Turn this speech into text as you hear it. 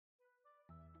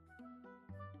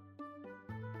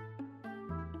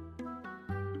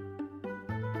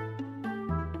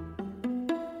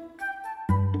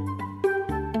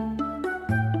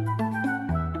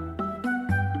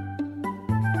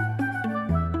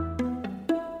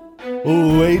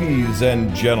Ladies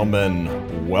and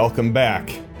gentlemen, welcome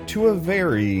back to a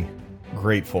very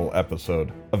grateful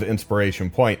episode of Inspiration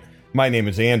Point. My name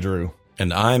is Andrew.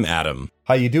 And I'm Adam.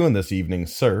 How you doing this evening,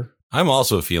 sir? I'm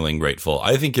also feeling grateful.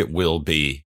 I think it will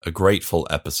be a grateful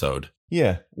episode.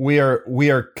 Yeah, we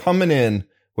are coming in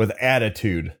with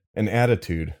attitude, an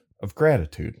attitude of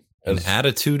gratitude. An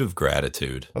attitude of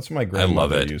gratitude. That's what my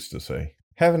grandmother used to say.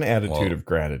 Have an attitude of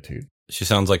gratitude. She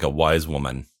sounds like a wise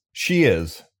woman. She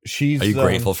is. Are you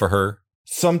grateful for her?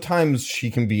 Sometimes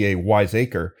she can be a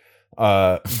wiseacre,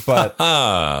 but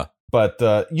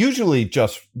usually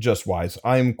just wise.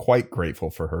 I'm quite grateful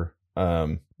for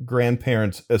her.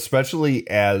 Grandparents, especially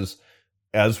as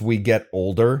we get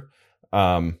older.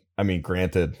 I mean,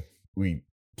 granted, we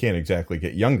can't exactly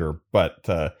get younger, but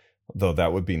though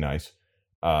that would be nice.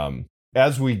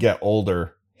 As we get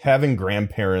older, having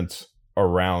grandparents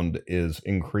around is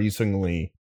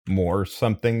increasingly more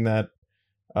something that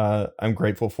I'm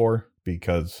grateful for,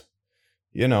 because,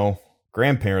 you know,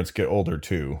 grandparents get older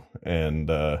too. And,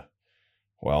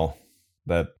 well,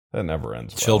 that never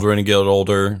ends well. Children get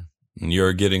older, and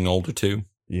you're getting older too.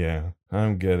 Yeah,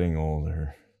 I'm getting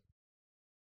older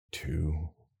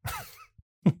too.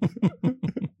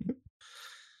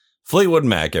 Fleetwood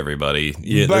Mac, everybody.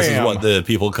 Yeah, this is what the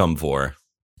people come for.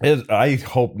 I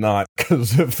hope not,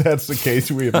 because if that's the case,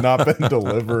 we have not been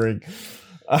delivering.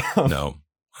 No,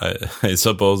 I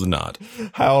suppose not.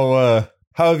 How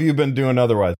have you been doing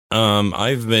otherwise?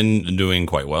 I've been doing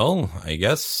quite well, I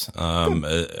guess.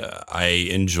 I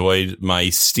enjoyed my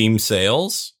Steam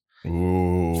sales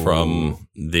from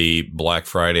the Black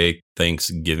Friday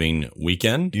Thanksgiving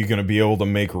weekend. You going to be able to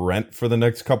make rent for the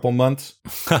next couple months?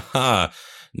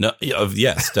 No,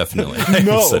 yes, definitely.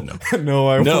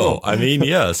 No, I mean,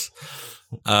 yes.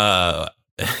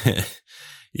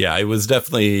 Yeah, I was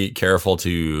definitely careful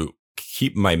to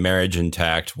keep my marriage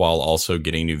intact while also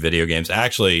getting new video games.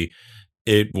 Actually,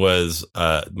 it was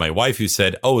my wife who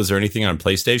said, "Oh, is there anything on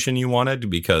PlayStation you wanted?"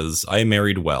 Because I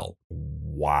married well.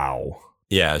 Wow.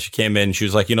 Yeah, she came in. She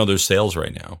was like, there's sales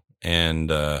right now.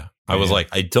 And I was like,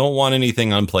 I don't want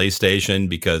anything on PlayStation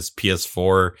because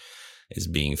PS4 is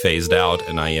being phased out,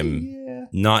 and I am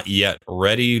not yet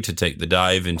ready to take the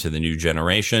dive into the new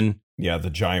generation. Yeah, the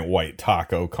giant white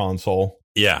taco console.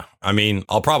 Yeah, I mean,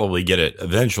 I'll probably get it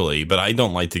eventually, but I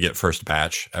don't like to get first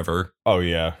batch ever. Oh,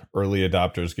 yeah. Early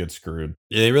adopters get screwed.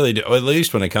 Yeah, they really do. At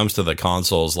least when it comes to the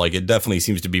consoles, like, it definitely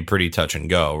seems to be pretty touch and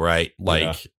go, right?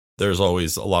 Like, there's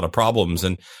always a lot of problems,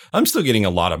 and I'm still getting a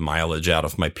lot of mileage out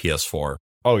of my PS4.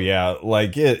 Oh, yeah.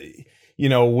 Like, it,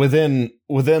 within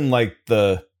like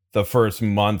the first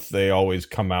month, they always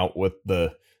come out with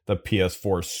the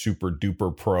PS4 Super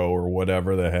Duper Pro or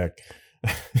whatever the heck.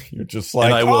 You're just like,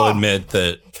 and I will admit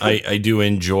that I do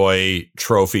enjoy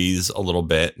trophies a little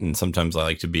bit, and sometimes I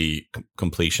like to be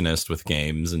completionist with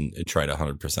games and try to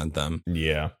 100% them.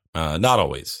 Yeah. Not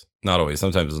always.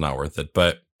 Sometimes it's not worth it.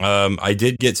 But I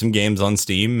did get some games on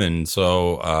Steam, and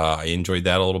so I enjoyed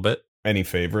that a little bit. Any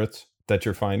favorites that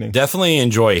you're finding? Definitely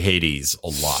enjoy Hades a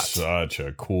lot. Such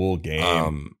a cool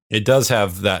game. It does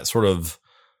have that sort of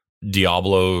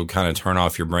Diablo kind of turn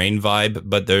off your brain vibe,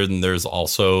 but there's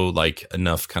also like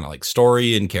enough kind of like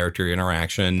story and character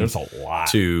interaction. There's a lot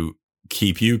to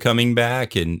keep you coming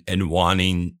back and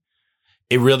wanting.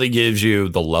 It really gives you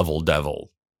the level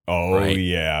devil. Oh, right?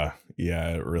 Yeah,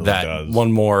 it really does.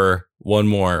 One more.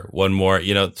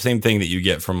 Same thing that you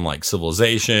get from like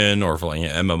Civilization or from like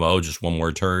an MMO. Just one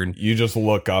more turn. You just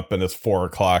look up and it's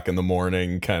 4:00 in the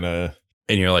morning, kind of.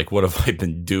 And you're like, what have I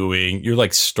been doing? You're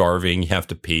like starving. You have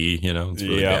to pee, it's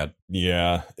really bad.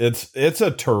 Yeah. It's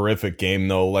a terrific game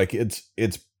though. Like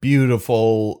it's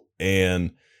beautiful.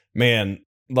 And man,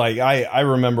 like I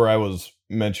remember I was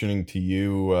mentioning to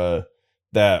you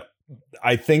that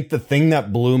I think the thing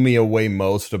that blew me away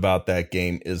most about that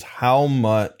game is how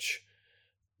much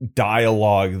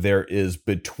dialogue there is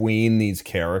between these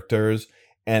characters,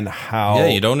 and how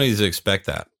you don't always expect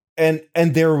that. And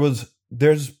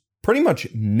there's pretty much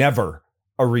never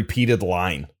a repeated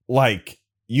line. Like,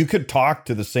 you could talk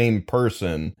to the same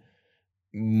person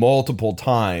multiple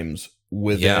times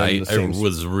within the same... I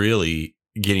was really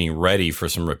getting ready for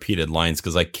some repeated lines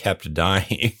because I kept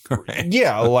dying. Right?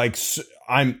 Yeah, like,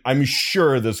 I'm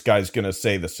sure this guy's going to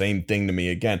say the same thing to me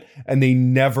again. And they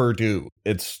never do.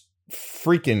 It's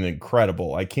freaking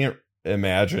incredible. I can't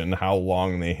imagine how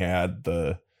long they had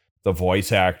the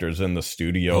voice actors in the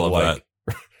studio, like...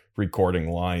 recording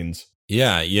lines.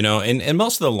 Yeah, and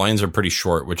most of the lines are pretty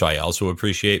short, which I also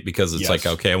appreciate, because it's like,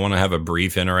 okay, I want to have a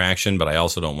brief interaction, but I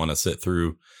also don't want to sit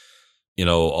through, a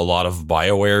lot of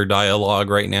BioWare dialogue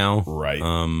right now. Right.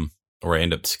 Or I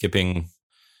end up skipping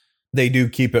They do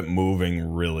keep it moving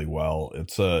really well.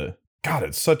 It's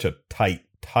such a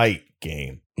tight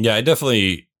game. Yeah, I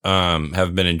definitely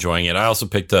have been enjoying it. I also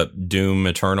picked up Doom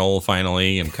Eternal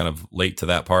finally. I'm kind of late to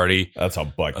that party. That's a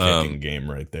butt-kicking game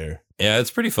right there. Yeah,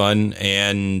 it's pretty fun.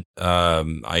 And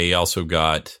I also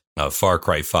got Far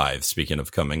Cry 5, speaking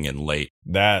of coming in late.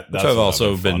 That's which I've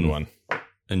also been one.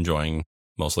 enjoying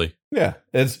mostly. Yeah,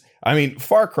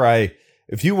 Far Cry,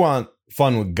 if you want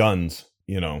fun with guns,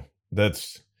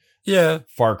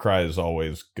 Far Cry is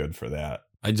always good for that.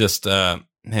 I just, I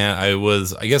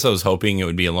guess I was hoping it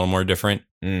would be a little more different.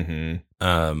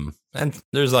 Mm-hmm. And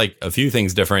there's like a few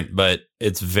things different, but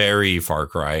it's very Far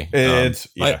Cry. It's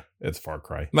Far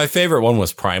Cry. My favorite one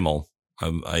was Primal.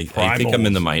 I think I'm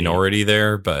in the minority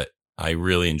there, but I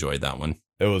really enjoyed that one.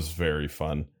 It was very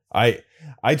fun. I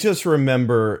just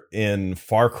remember in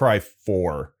Far Cry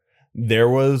 4, there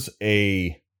was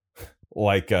it's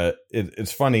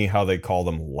funny how they call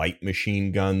them light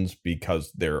machine guns,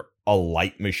 because a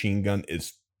light machine gun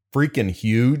is freaking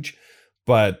huge,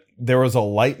 but there was a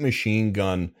light machine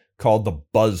gun called the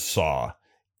Buzzsaw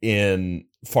in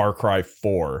Far Cry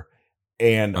 4,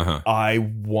 and I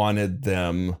wanted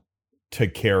them to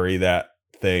carry that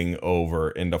thing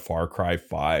over into Far Cry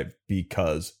 5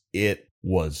 because it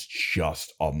was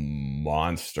just a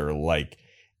monster. Like,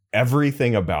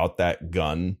 everything about that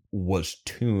gun was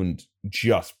tuned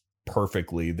just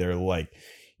perfectly. They're like,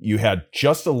 you had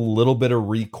just a little bit of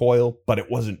recoil, but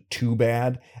it wasn't too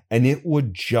bad, and it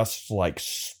would just like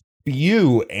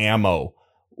spew ammo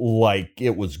like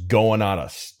it was going out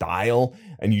of style,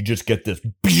 and you just get this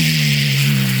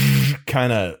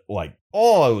kind of like,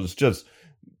 it was just,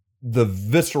 the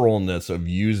visceralness of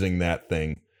using that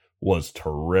thing was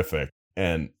terrific,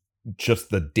 and just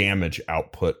the damage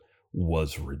output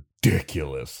was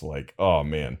ridiculous. Like, oh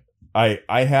man, there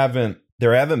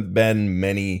haven't been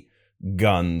many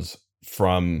guns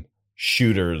from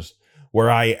shooters where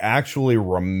I actually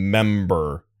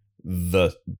remember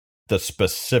the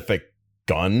specific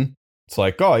gun. It's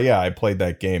like, oh yeah, I played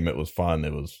that game, it was fun,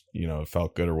 it was, it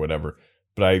felt good or whatever,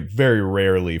 but I very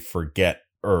rarely forget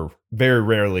or very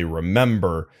rarely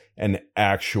remember an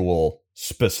actual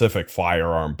specific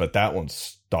firearm, but that one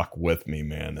stuck with me,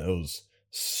 man. It was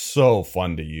so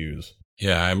fun to use.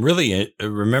 Yeah, I'm really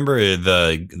remember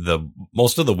the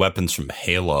most of the weapons from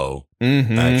Halo,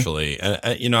 actually.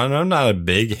 And I'm not a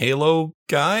big Halo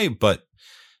guy, but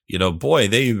boy,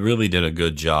 they really did a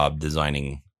good job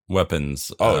designing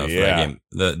weapons. For that game.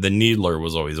 The Needler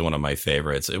was always one of my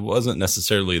favorites. It wasn't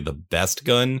necessarily the best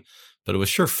gun, but it was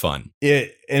sure fun. And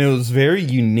it was very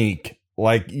unique.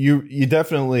 Like, you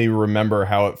definitely remember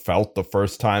how it felt the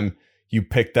first time you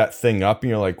pick that thing up and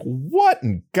you're like, what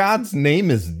in God's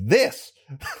name is this?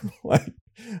 Like,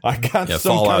 I got some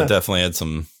Fallout definitely had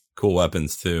some cool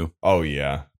weapons too. Oh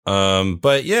yeah.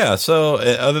 But yeah, so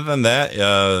other than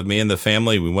that, me and the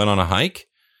family, we went on a hike.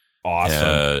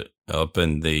 Awesome. Up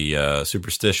in the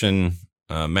Superstition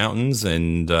mountains,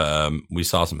 and we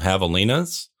saw some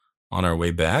javelinas on our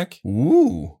way back.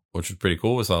 Ooh. Which was pretty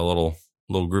cool. We saw a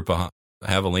little group of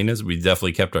javelinas. We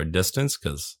definitely kept our distance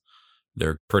because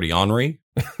they're pretty ornery,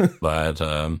 but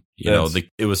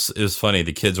it was funny.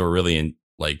 The kids were really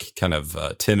kind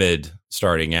of timid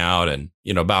starting out, and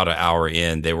about an hour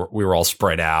in, we were all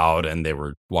spread out, and they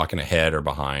were walking ahead or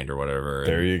behind or whatever.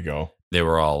 There you go. They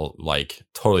were all like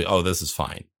totally, oh, this is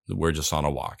fine. We're just on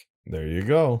a walk. There you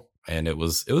go. And it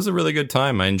was a really good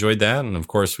time. I enjoyed that, and of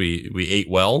course we ate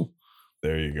well.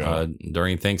 There you go.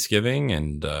 During Thanksgiving,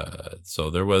 and so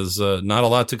there was not a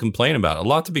lot to complain about. A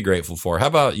lot to be grateful for. How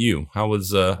about you? How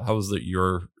was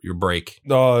your break?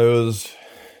 Oh,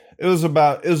 it was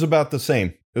about the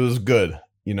same. It was good.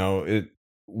 It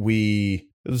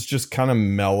was just kind of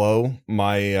mellow.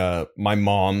 My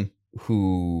mom,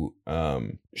 who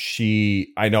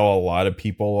I know a lot of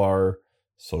people are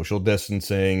social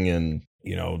distancing and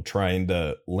trying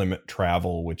to limit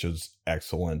travel, which is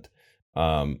excellent.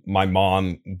 My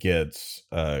mom gets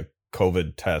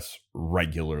COVID tests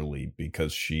regularly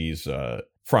because she's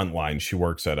frontline. She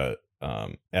works at a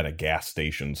gas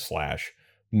station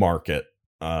 / market.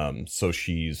 So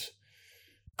she's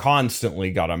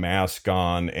constantly got a mask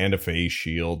on and a face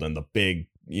shield and the big,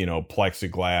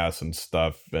 plexiglass and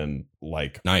stuff. And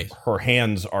like, nice. Her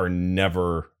hands are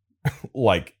never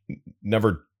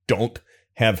don't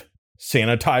have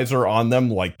sanitizer on them,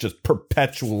 like just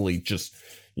perpetually just,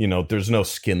 there's no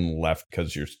skin left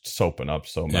because you're soaping up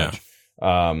so much.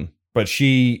 Yeah. But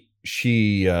she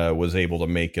was able to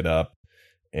make it up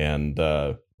and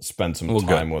spend some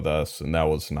time with us, and that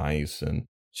was nice. And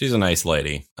she's a nice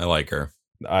lady. I like her.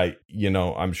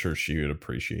 I'm sure she would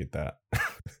appreciate that.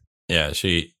 Yeah,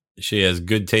 She has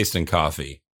good taste in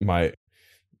coffee.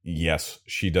 Yes,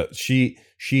 she does. She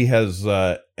has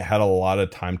had a lot of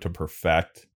time to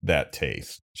perfect that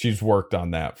taste. She's worked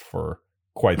on that for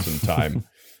quite some time.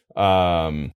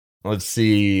 Let's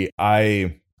see.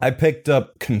 I picked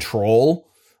up Control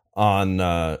on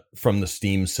from the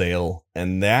Steam sale,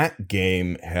 and that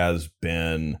game has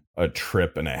been a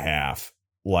trip and a half.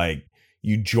 Like,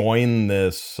 you join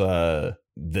this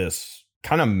this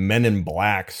kind of Men in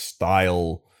Black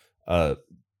style.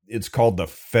 It's called the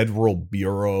Federal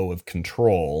Bureau of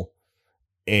Control,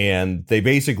 and they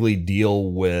basically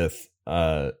deal with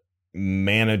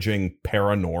managing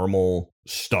paranormal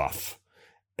stuff.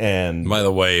 And by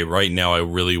the way, right now I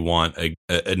really want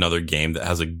another game that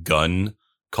has a gun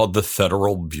called the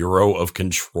Federal Bureau of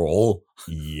Control.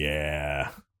 Yeah,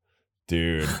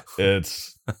 dude,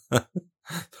 it's that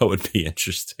would be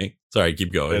interesting. Sorry,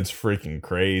 keep going. It's freaking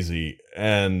crazy.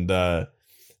 And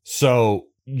so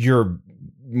you're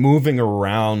moving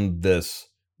around this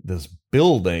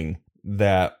building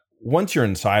that once you're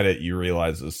inside it, you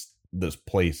realize this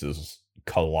place is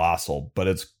colossal, but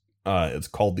it's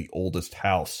called the Oldest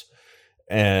House.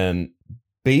 And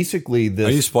basically this...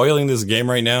 Are you spoiling this game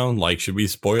right now? Like, should we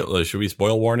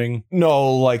spoil warning?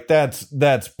 No, like that's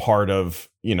part of,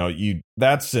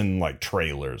 that's in like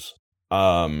trailers.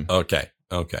 Okay.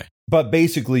 But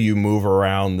basically you move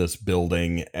around this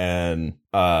building, and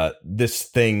this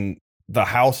thing, the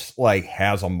house like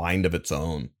has a mind of its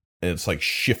own, and it's like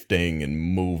shifting and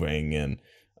moving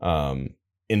and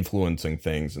influencing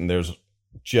things. And there's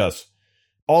just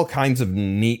all kinds of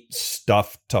neat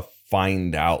stuff to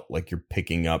find out. Like, you're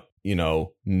picking up,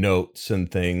 notes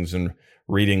and things and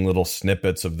reading little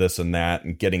snippets of this and that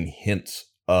and getting hints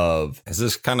of... Is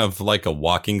this kind of like a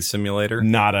walking simulator?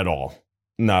 Not at all.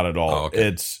 Oh,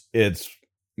 okay. It's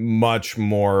much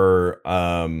more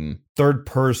third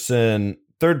person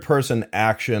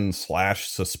action /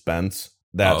 suspense,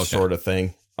 that sort of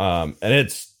thing. And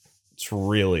it's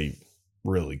really,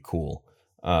 really cool.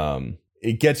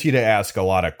 It gets you to ask a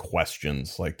lot of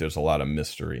questions. Like, there's a lot of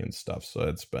mystery and stuff. So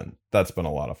that's been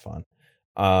a lot of fun.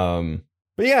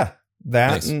 But yeah,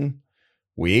 that nice. And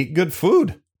we ate good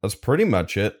food. That's pretty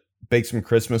much it. Baked some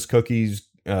Christmas cookies,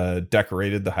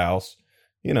 decorated the house,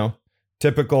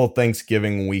 typical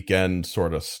Thanksgiving weekend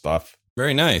sort of stuff.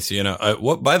 Very nice.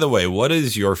 By the way, what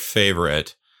is your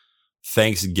favorite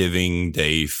Thanksgiving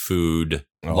Day food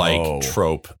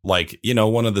trope? Like,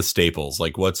 one of the staples.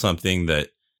 Like, what's something that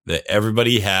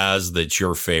everybody has that's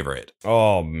your favorite?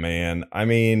 Oh man. I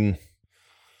mean,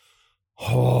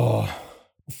 for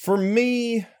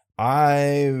me,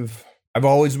 I've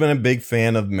always been a big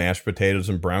fan of mashed potatoes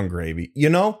and brown gravy.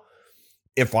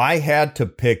 If I had to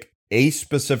pick a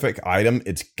specific item,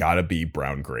 it's gotta be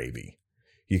brown gravy.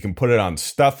 You can put it on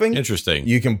stuffing. Interesting.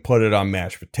 You can put it on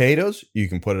mashed potatoes. You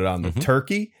can put it on the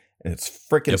turkey, and it's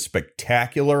freaking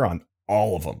spectacular on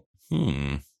all of them.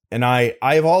 And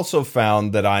I've also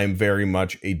found that I'm very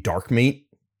much a dark meat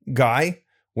guy.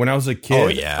 When I was a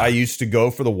kid, I used to go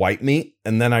for the white meat,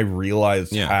 and then I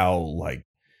realized how, like,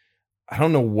 I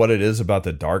don't know what it is about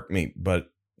the dark meat,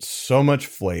 but so much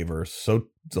flavor, so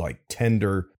like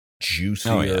tender,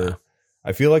 juicier.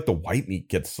 I feel like the white meat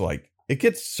gets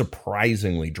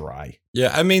surprisingly dry.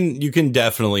 Yeah, I mean, you can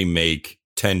definitely make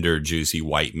tender, juicy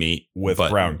white meat with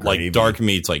brown gravy. Like, dark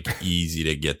meat's like easy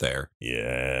to get there.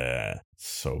 Yeah,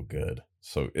 so good.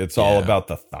 So it's all about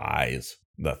the thighs.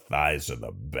 The thighs are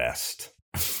the best.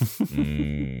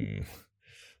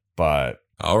 But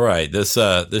all right, this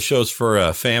show's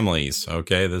for families.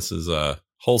 Okay, this is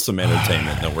wholesome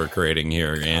entertainment that we're creating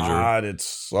here, Andrew. God, it's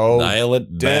so dial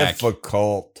it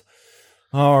difficult. Back.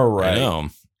 All right, I know.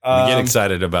 We get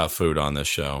excited about food on this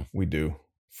show. We do.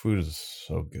 Food is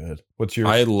so good.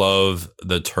 I love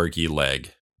the turkey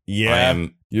leg. Yeah,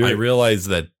 I realize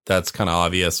that that's kind of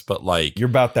obvious, but like, you're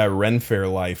about that Ren Fair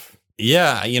life.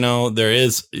 Yeah, there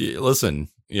is. Listen,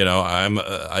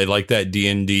 I like that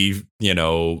D&D,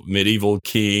 medieval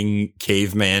king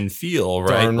caveman feel,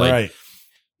 right? Darn right.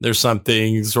 There's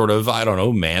something sort of, I don't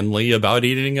know, manly about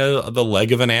eating the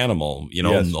leg of an animal,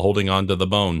 and holding on to the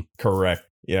bone. Correct.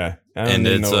 Yeah. And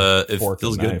it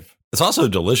feels good. It's also a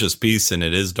delicious piece, and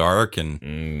it is dark,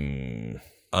 and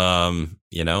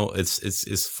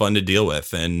it's fun to deal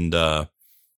with. And I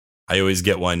always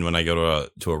get one when I go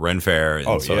to a Ren Fair, and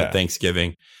at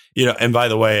Thanksgiving. And by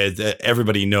the way,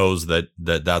 everybody knows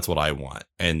that's what I want.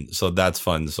 And so that's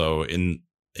fun. So in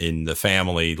the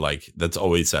family, like, that's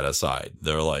always set aside.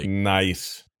 They're like,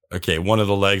 nice. Okay, one of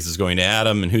the legs is going to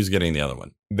Adam, and who's getting the other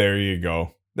one? There you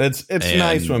go. It's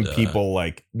nice when people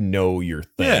like know your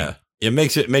thing. Yeah. It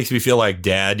makes me feel like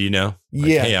dad, Like,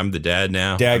 hey, I'm the dad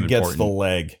now. Dad gets the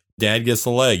leg. dad gets the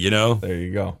leg, you know? There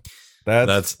you go.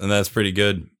 That's pretty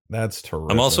good. That's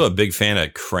terrific. I'm also a big fan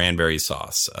of cranberry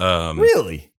sauce.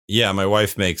 Really? Yeah, my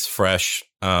wife makes fresh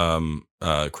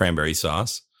cranberry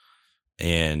sauce,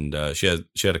 and she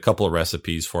had a couple of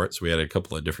recipes for it. So we had a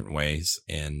couple of different ways,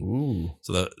 and Ooh.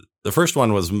 so the first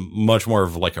one was much more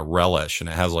of like a relish, and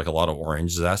it has like a lot of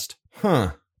orange zest.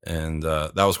 Huh. And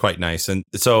that was quite nice. And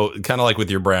so kind of like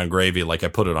with your brown gravy, like I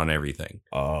put it on everything.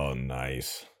 Oh,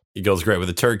 nice. It goes great with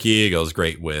the turkey. It goes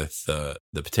great with the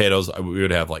potatoes. We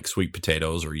would have like sweet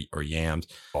potatoes or yams.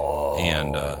 Oh.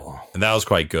 And that was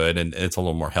quite good. And it's a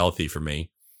little more healthy for me.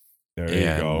 There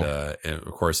you go. And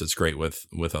of course, it's great with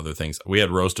other things. We had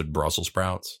roasted Brussels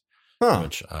sprouts,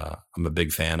 which I'm a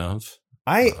big fan of.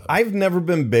 I've never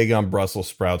been big on Brussels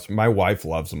sprouts. My wife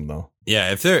loves them though.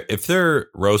 Yeah, if they're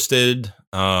roasted,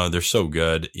 they're so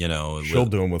good. You know, She'll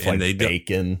do them with like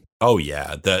bacon. Oh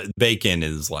yeah, the bacon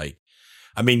is like,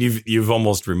 I mean, you've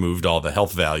almost removed all the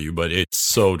health value, but it's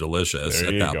so delicious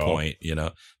at that point. You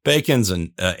know, bacon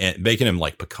and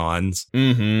like pecans.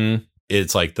 Mm-hmm.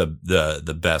 It's like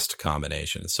the best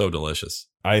combination. It's so delicious.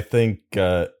 I think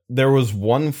there was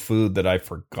one food that I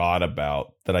forgot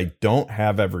about that I don't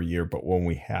have every year, but when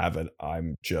we have it, I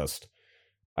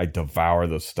devour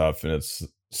the stuff, and it's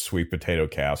sweet potato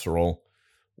casserole.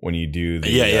 When you do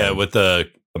the with the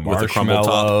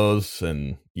marshmallows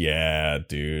and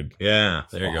dude, there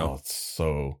you go.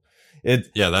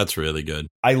 That's really good.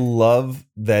 I love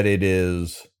that it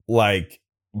is like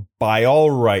by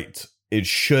all rights it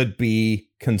should be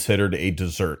considered a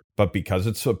dessert, but because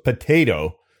it's a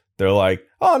potato, they're like,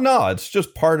 oh no, it's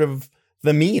just part of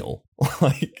the meal.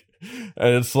 Like,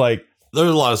 and it's like there's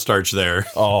a lot of starch there.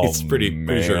 Oh, it's pretty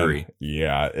sugary.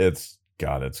 Yeah, it's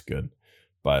good.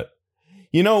 But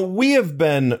you know, we have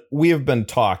been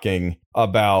talking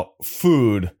about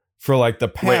food for like the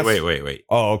past. Wait.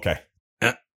 Oh, okay.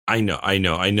 I know,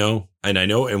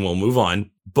 and we'll move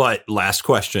on. But last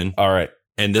question. All right.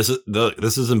 And this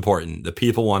is important. The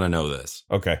people want to know this.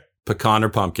 Okay. Pecan or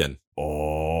pumpkin?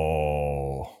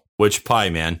 Oh. Which pie,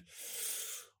 man?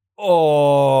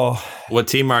 Oh. What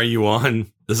team are you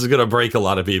on? This is going to break a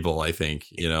lot of people, I think.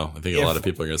 You know, I think a lot of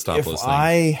people are going to stop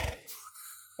listening.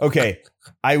 Okay.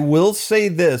 I will say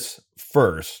this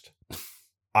first.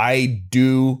 I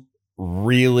do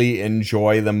really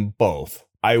enjoy them both.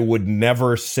 I would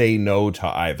never say no to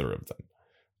either of them.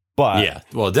 But yeah,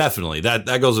 well, definitely that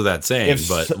goes without saying.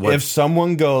 If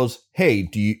someone goes, "Hey,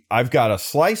 I've got a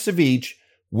slice of each.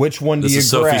 Which one do you grab?" This is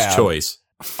Sophie's choice.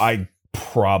 I'd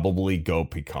probably go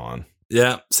pecan.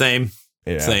 Yeah, same.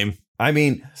 Yeah. Same. I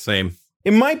mean, same.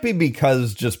 It might be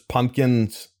because just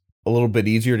pumpkin's a little bit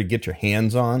easier to get your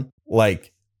hands on.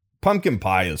 Like pumpkin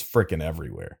pie is freaking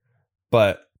everywhere,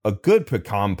 but a good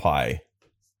pecan pie,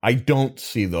 I don't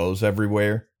see those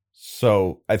everywhere.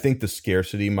 So I think the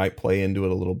scarcity might play into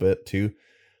it a little bit too.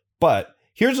 But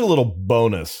here's a little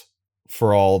bonus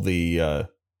for all the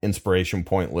Inspiration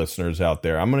Point listeners out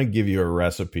there. I'm going to give you a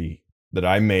recipe that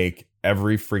I make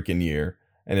every freaking year.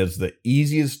 And it's the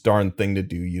easiest darn thing to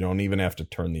do. You don't even have to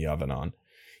turn the oven on.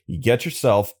 You get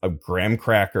yourself a graham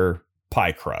cracker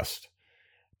pie crust.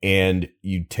 And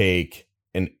you take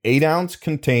an 8-ounce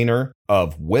container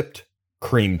of whipped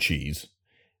cream cheese,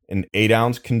 an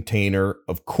 8-ounce container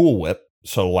of Cool Whip,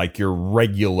 so like your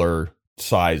regular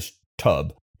size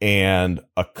tub, and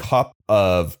a cup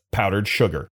of powdered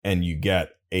sugar. And you get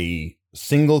a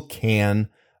single can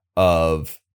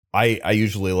of, I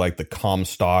usually like the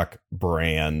Comstock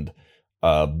brand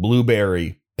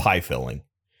blueberry pie filling.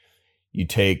 You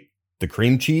take the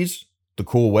cream cheese, the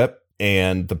Cool Whip,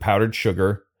 and the powdered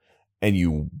sugar, and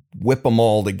you whip them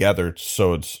all together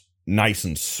so it's nice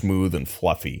and smooth and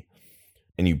fluffy.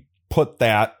 And you put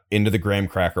that into the graham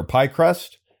cracker pie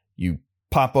crust. You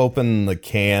pop open the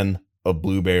can of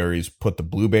blueberries, put the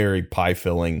blueberry pie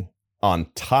filling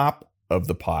on top of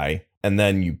the pie, and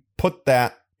then you put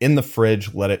that in the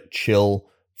fridge, let it chill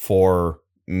for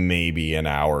maybe an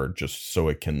hour just so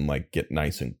it can like get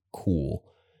nice and cool.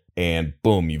 And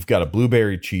boom, you've got a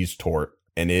blueberry cheese tort,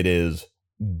 and it is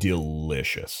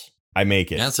delicious. I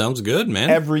make it. That sounds good, man.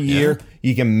 Every year.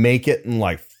 You can make it in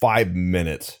like 5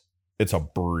 minutes. It's a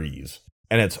breeze.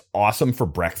 And it's awesome for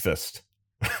breakfast.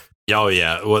 Oh,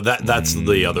 yeah. Well, that's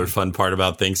the other fun part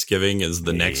about Thanksgiving is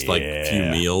the next like few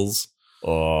meals.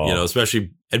 Oh. You know,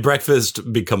 especially at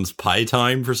breakfast becomes pie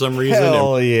time for some reason.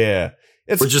 Hell yeah.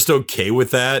 We're just okay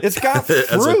with that. It's got fruit.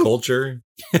 As a culture.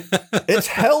 It's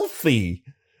healthy.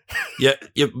 Yeah,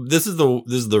 this is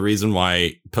the reason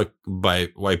why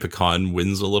pecan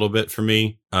wins a little bit for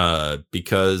me.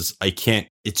 Because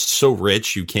it's so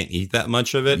rich, you can't eat that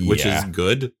much of it, which is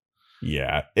good.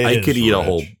 Yeah, I could eat a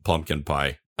whole pumpkin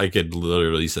pie. I could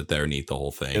literally sit there and eat the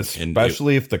whole thing.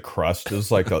 Especially if the crust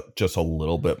is like just a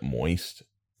little bit moist.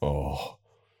 Oh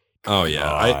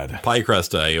yeah. Pie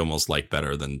crust I almost like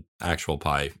better than actual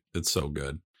pie. It's so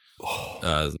good.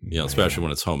 Especially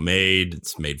when it's homemade,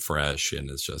 it's made fresh, and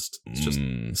it's just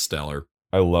stellar.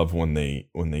 I love when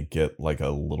they get like a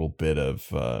little bit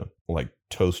of like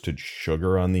toasted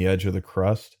sugar on the edge of the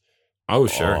crust. Oh,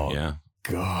 sure. Yeah.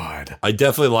 God. I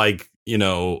definitely like,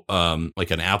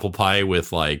 like an apple pie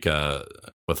with like a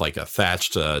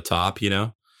thatched top,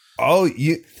 Oh,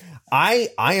 I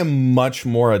am much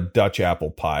more a Dutch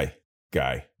apple pie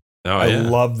guy. Oh, I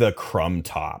love the crumb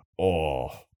top. Oh,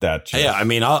 that just... Yeah, I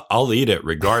mean, I'll eat it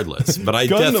regardless, but I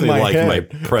definitely like my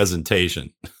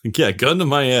presentation. Yeah, gun to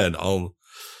my head.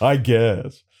 I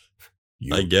guess.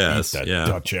 Eat that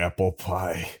Dutch apple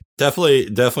pie. Definitely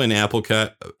an apple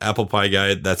pie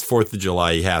guy. That's 4th of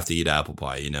July. You have to eat apple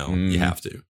pie, You have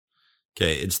to.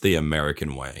 Okay, it's the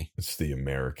American way. It's the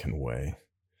American way.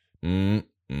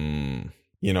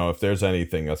 If there's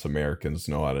anything us Americans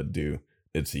know how to do,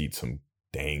 it's eat some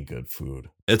dang good food.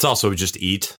 It's also just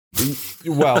eat.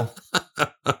 Well,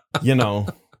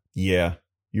 yeah,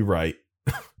 you're right.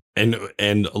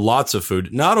 And lots of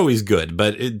food. Not always good,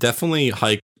 but it definitely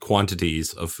high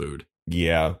quantities of food.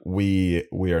 Yeah, we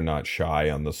are not shy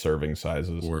on the serving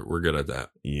sizes. We're good at that.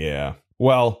 Yeah.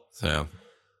 Well, so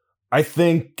I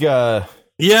think yeah.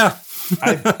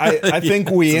 I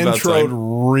think we introed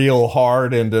real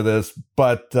hard into this,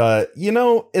 but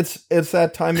it's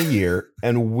that time of year,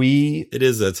 and it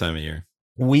is that time of year.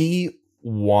 We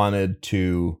wanted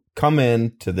to come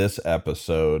into this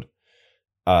episode.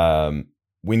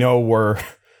 We know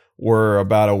we're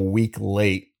about a week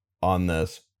late on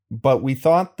this, but we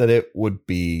thought that it would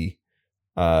be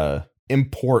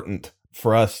important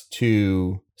for us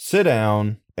to sit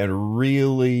down and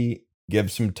really give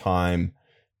some time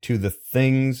to the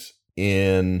things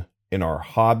in our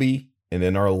hobby and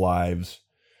in our lives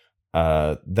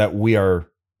that we are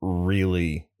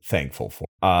really thankful for.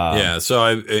 So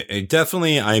I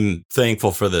definitely I'm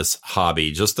thankful for this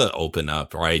hobby, just to open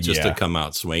up, right? Just to come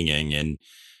out swinging, and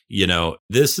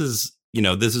this is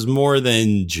more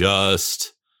than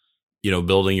just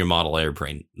building your model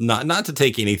airplane. Not to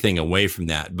take anything away from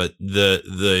that, but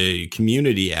the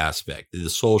community aspect,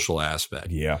 the social aspect.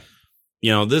 Yeah.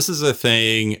 This is a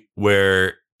thing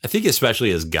where I think,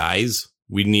 especially as guys,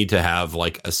 we need to have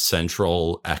like a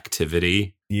central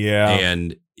activity. Yeah.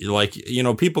 And like,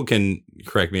 people can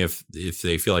correct me if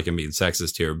they feel like I'm being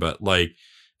sexist here, but like,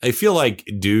 I feel like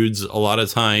dudes a lot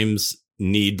of times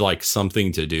need like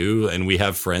something to do, and we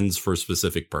have friends for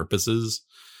specific purposes.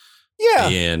 Yeah.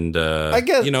 And I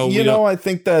guess, I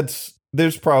think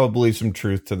there's probably some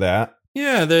truth to that.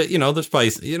 Yeah, there's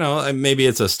probably, maybe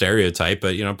it's a stereotype,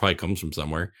 but, probably comes from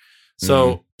somewhere.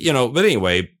 So, but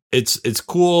anyway, it's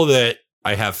cool that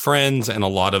I have friends, and a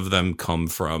lot of them come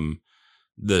from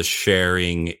the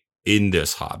sharing in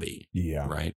this hobby. Yeah.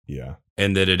 Right. Yeah.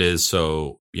 And that it is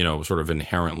so, sort of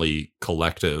inherently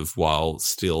collective while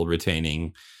still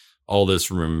retaining all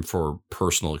this room for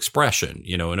personal expression.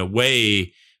 In a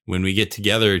way, when we get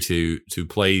together to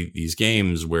play these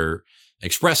games, we're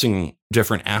expressing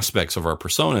different aspects of our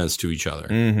personas to each other.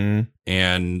 Mm-hmm.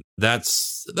 And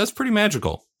that's pretty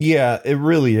magical. Yeah, it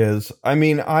really is. I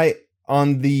mean,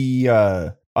 on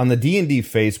the D&D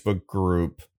Facebook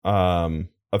group,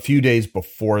 a few days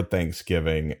before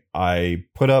Thanksgiving, I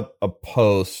put up a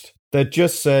post that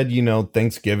just said,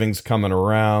 Thanksgiving's coming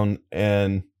around,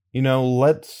 and,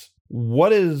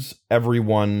 what is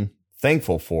everyone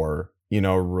thankful for,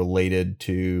 related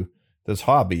to this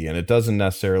hobby? And it doesn't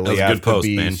necessarily have to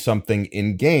be something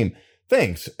in game.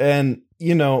 Thanks. And,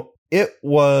 it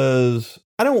was,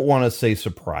 I don't want to say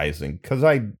surprising, because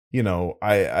I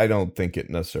don't think it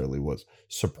necessarily was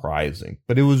surprising,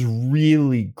 but it was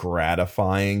really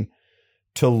gratifying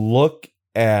to look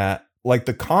at, like,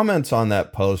 the comments on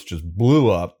that post just blew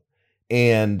up,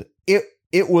 and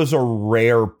it was a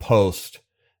rare post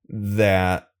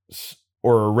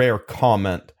or a rare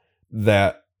comment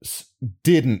that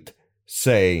didn't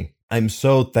say, I'm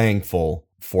so thankful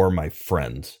for my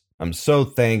friends. I'm so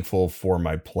thankful for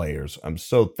my players. I'm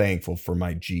so thankful for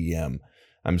my GM.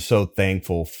 I'm so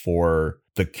thankful for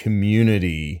the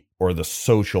community or the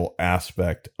social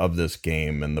aspect of this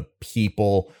game and the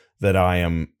people that I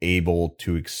am able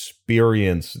to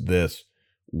experience this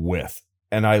with.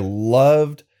 And I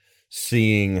loved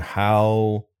seeing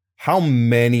how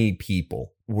many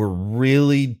people were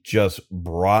really just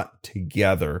brought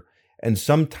together and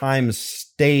sometimes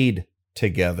stayed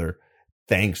together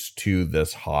thanks to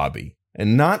this hobby.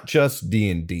 And not just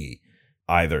D&D.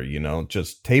 either.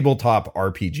 Just tabletop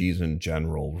RPGs in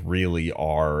general really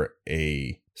are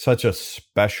such a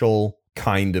special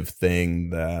kind of thing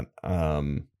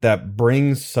that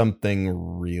brings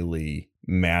something really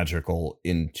magical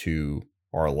into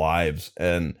our lives,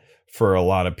 and for a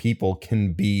lot of people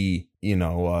can be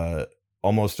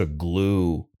almost a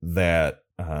glue that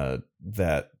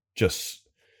just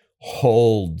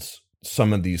holds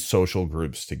some of these social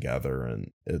groups together,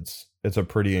 and it's a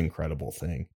pretty incredible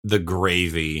thing. The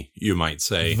gravy, you might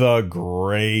say. The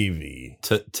gravy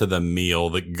to the meal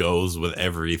that goes with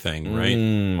everything, right?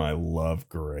 I love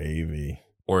gravy.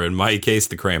 Or in my case,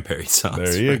 the cranberry sauce.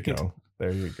 There you go.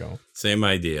 There you go. Same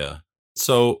idea.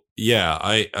 So yeah,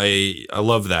 I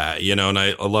love that, and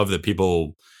I love that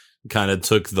people kind of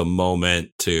took the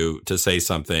moment to say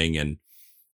something, and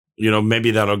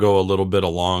maybe that'll go a little bit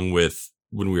along with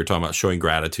when we were talking about showing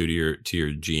gratitude to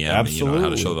your GM. Absolutely. And,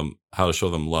 how to show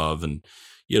them love, and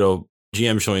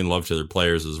GM showing love to their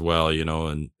players as well,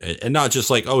 and not just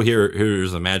like, oh,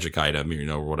 here's a magic item,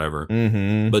 or whatever,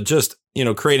 but just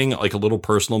creating like a little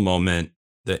personal moment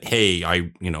that, hey,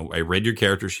 I read your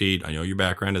character sheet, I know your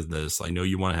background is this, I know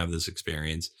you want to have this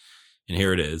experience, and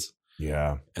here it is.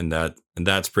 Yeah. And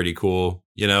that's pretty cool.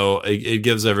 It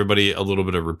gives everybody a little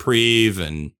bit of reprieve,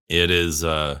 and it is,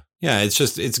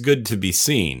 it's good to be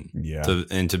seen,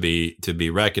 and to be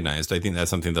recognized. I think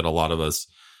that's something that a lot of us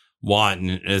want,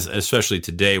 and especially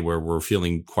today where we're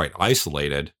feeling quite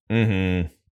isolated. Mm-hmm.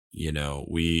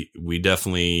 We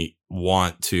definitely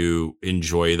want to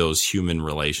enjoy those human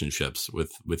relationships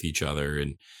with each other,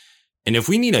 and if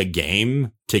we need a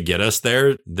game to get us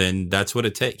there, then that's what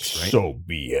it takes, right? So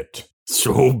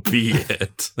be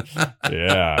it.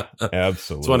 Yeah,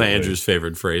 absolutely. It's one of Andrew's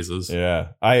favorite phrases. Yeah.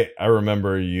 I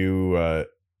remember you,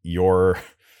 your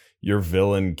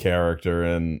villain character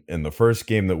in the first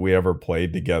game that we ever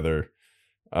played together.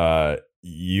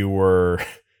 You were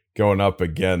going up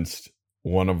against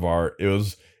one of it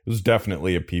was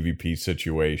definitely a PvP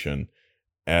situation,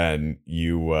 and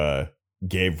you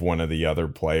gave one of the other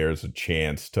players a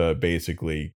chance to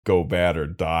basically go bad or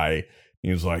die. He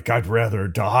was like, I'd rather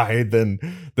die than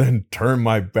turn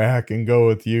my back and go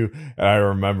with you. And I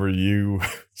remember you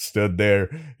stood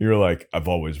there. You were like, I've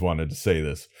always wanted to say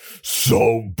this.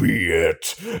 So be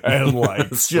it. And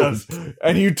like,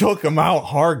 and you took him out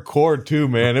hardcore too,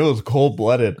 man. It was cold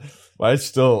blooded. I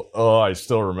still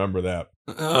remember that.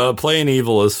 Playing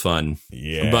evil is fun.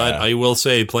 Yeah. But I will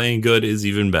say playing good is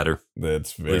even better.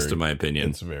 That's at least in my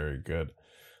opinion. It's very good.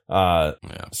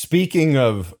 Speaking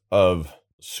of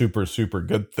super, super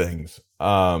good things.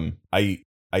 I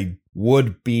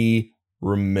would be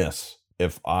remiss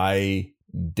if I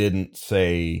didn't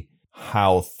say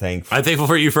how thankful. I'm thankful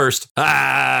for you first. That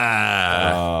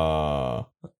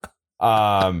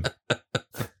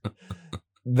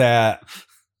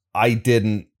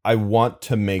I want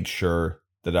to make sure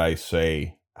that I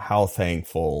say how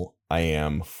thankful I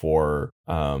am for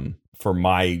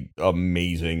my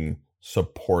amazing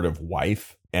supportive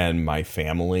wife and my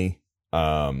family.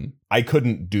 I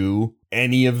couldn't do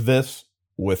any of this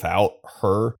without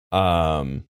her,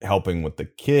 helping with the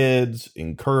kids,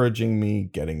 encouraging me,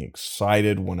 getting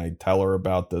excited when I tell her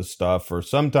about this stuff, or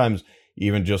sometimes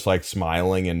even just like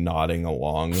smiling and nodding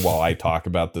along while I talk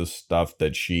about this stuff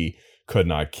that she could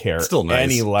not care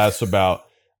any less about.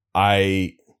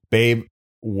 Babe,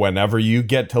 whenever you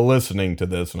get to listening to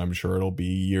this, and I'm sure it'll be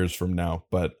years from now,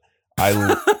 but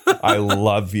I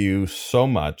love you so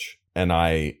much. And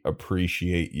I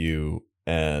appreciate you,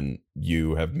 and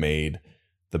you have made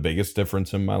the biggest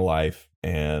difference in my life,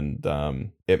 and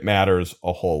it matters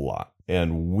a whole lot.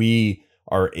 And we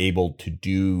are able to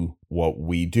do what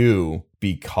we do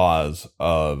because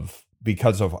of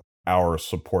our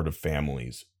supportive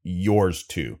families. Yours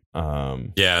too.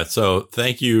 So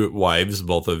thank you, wives,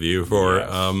 both of you,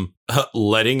 for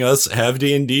letting us have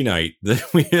D&D night.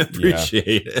 We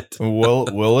appreciate it.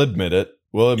 We'll admit it.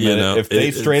 We'll admit it. If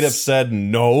they straight up said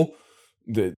no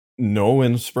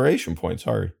inspiration points,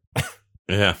 sorry.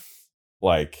 Yeah.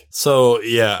 Like, so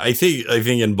yeah, I think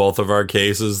in both of our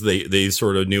cases they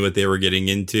sort of knew what they were getting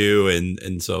into,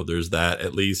 and so there's that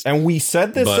at least. And we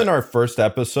said this in our first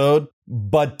episode,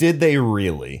 but did they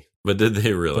really?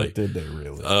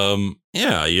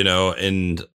 Yeah,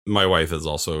 and my wife is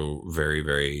also very,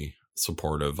 very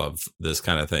supportive of this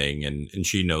kind of thing, and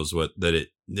she knows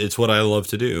it's what I love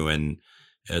to do, and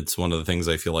it's one of the things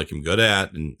I feel like I'm good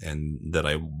at, and that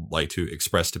I like to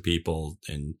express to people.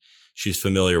 And she's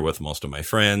familiar with most of my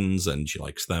friends, and she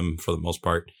likes them for the most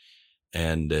part.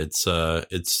 And it's a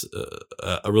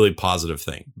really positive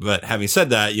thing. But having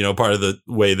said that, part of the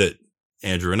way that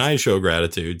Andrew and I show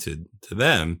gratitude to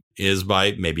them is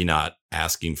by maybe not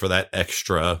asking for that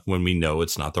extra when we know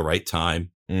it's not the right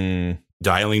time,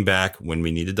 dialing back when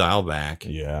we need to dial back.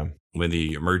 Yeah. When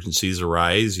the emergencies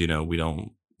arise, we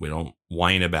don't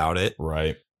whine about it.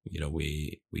 Right.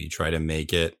 We try to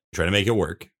make it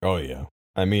work. Oh yeah.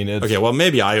 I mean, it's okay. Well,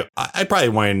 maybe I probably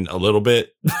whine a little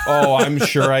bit. Oh, I'm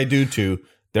sure I do too.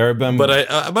 There have been, but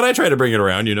I try to bring it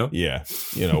around. Yeah.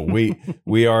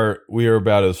 We are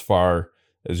about as far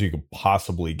as you could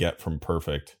possibly get from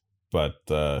perfect. But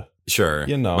sure,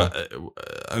 but,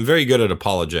 I'm very good at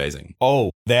apologizing.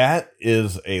 Oh, that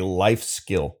is a life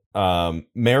skill.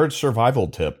 Marriage survival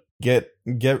tip: get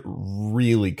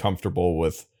really comfortable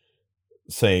with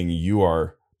saying you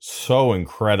are so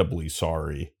incredibly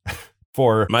sorry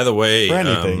for. By the way, for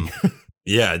anything.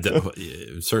 Yeah,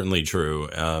 certainly true.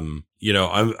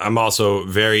 I'm also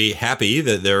very happy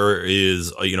that there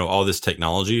is all this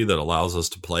technology that allows us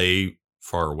to play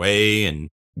far away and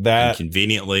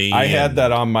conveniently. I had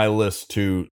that on my list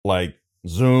too, like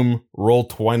Zoom,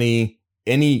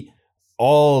 Roll20,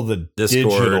 all the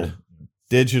Discord.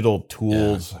 digital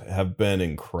tools have been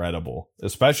incredible,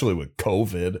 especially with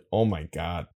COVID. Oh my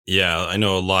God. Yeah, I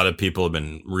know a lot of people have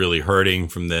been really hurting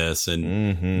from this,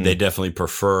 and they definitely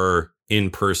prefer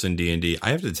in-person D&D. I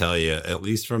have to tell you, at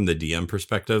least from the DM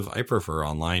perspective, I prefer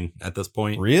online at this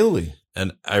point. Really?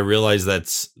 And I realize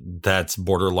that's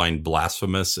borderline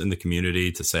blasphemous in the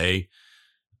community to say.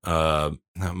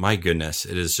 My goodness,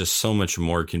 it is just so much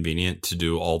more convenient to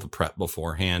do all the prep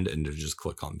beforehand and to just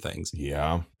click on things.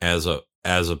 Yeah.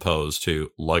 As opposed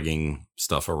to lugging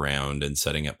stuff around and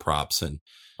setting up props and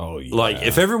yeah. Like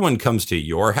if everyone comes to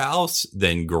your house,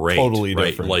 then great. Totally right?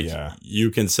 different. Like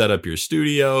you can set up your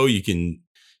studio, you can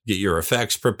get your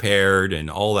effects prepared and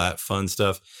all that fun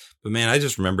stuff. But man, I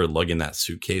just remember lugging that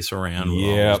suitcase around with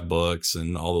all those books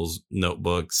and all those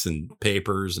notebooks and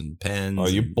papers and pens. Oh,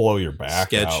 you blow your back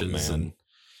sketches out, man.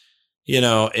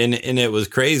 And it was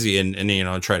crazy. And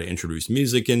try to introduce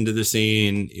music into the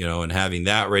scene, and having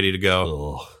that ready to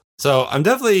go. Ugh. So I'm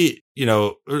definitely,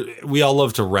 we all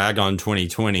love to rag on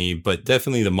 2020, but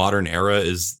definitely the modern era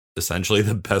is essentially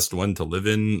the best one to live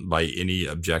in by any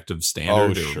objective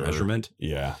standard or measurement.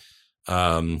 Yeah.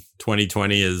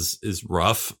 2020 is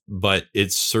rough, but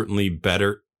it's certainly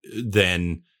better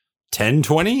than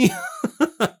 1020.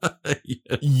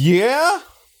 Yeah.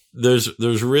 There's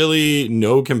really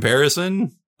no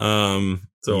comparison. I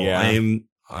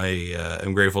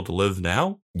am grateful to live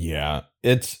now. Yeah.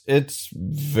 It's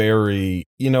very,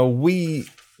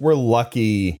 we're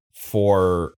lucky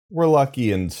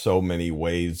in so many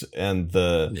ways, and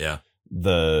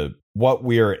the what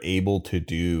we are able to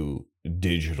do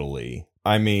digitally.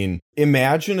 I mean,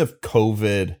 imagine if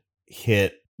COVID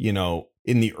hit, in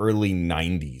the early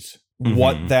 90s,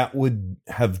 what that would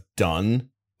have done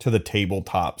to the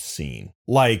tabletop scene.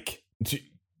 Like,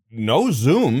 no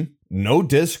Zoom, no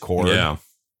Discord. Yeah.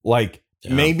 Like,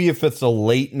 maybe if it's the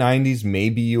late 90s,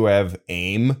 maybe you have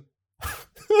AIM.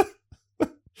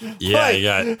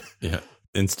 Yeah.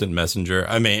 Instant Messenger.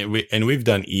 I mean, we've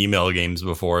done email games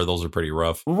before. Those are pretty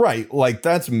rough. Right. Like,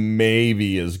 that's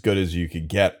maybe as good as you could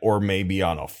get, or maybe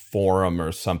on a forum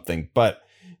or something, but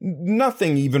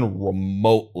nothing even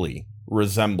remotely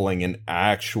resembling an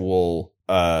actual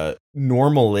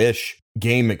normal-ish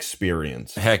game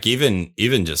experience. Heck, even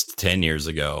just 10 years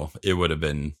ago, it would have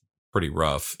been pretty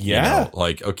rough. Yeah.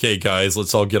 Like, okay, guys,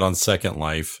 let's all get on Second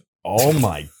Life. Oh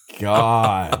my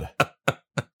God.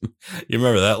 You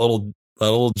remember that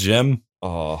little gem?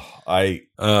 Oh, okay,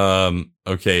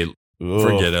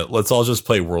 forget it. Let's all just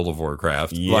play World of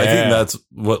Warcraft. Yeah. Well, I think that's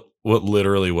what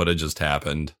literally would have just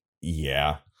happened.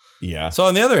 Yeah. Yeah. So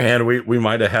on the other hand, we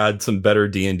might have had some better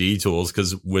D&D tools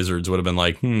because Wizards would have been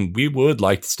like, we would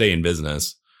like to stay in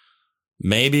business.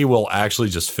 Maybe we'll actually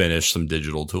just finish some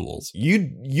digital tools.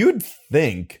 You'd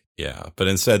think. Yeah, but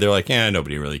instead they're like,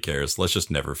 nobody really cares. Let's just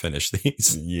never finish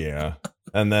these. Yeah.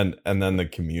 And then the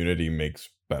community makes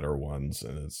better ones,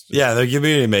 and it's just... the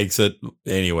community makes it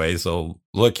anyway. So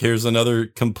look, here's another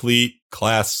complete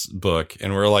class book,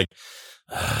 and we're like,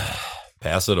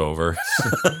 pass it over.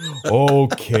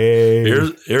 Okay.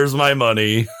 Here's my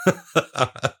money.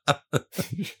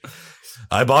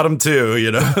 I bought them too,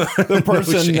 The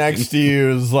person next to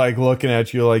you is like looking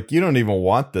at you like, you don't even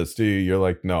want this, do you? You're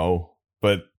like, no,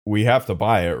 but we have to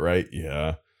buy it, right?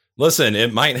 Yeah. Listen,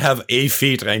 it might have a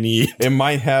feat I need. It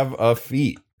might have a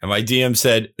feat. And my DM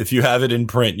said, if you have it in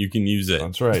print, you can use it.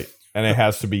 That's right. And it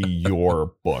has to be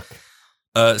your book.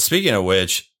 Speaking of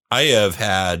which, I have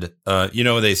had,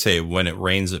 they say when it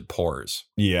rains, it pours.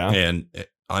 Yeah. And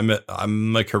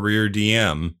I'm a career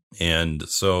DM. And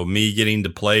so me getting to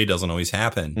play doesn't always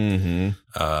happen.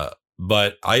 Mm-hmm.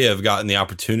 but I have gotten the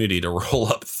opportunity to roll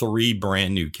up 3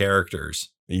 brand new characters.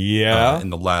 Yeah. In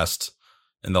the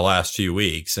last few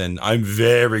weeks, and I'm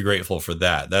very grateful for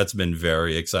that. That's been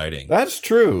very exciting. That's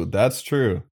true.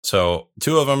 So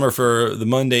 2 of them are for the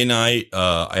Monday night.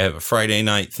 I have a Friday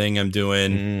night thing I'm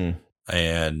doing,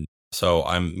 and so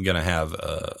I'm gonna have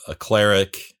a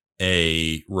cleric,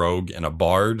 a rogue, and a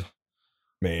bard.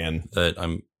 Man, that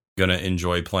I'm gonna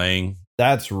enjoy playing.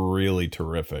 That's really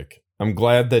terrific. I'm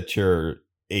glad that you're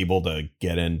able to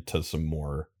get into some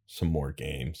more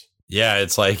games. Yeah,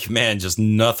 it's like, man, just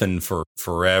nothing for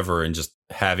forever and just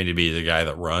having to be the guy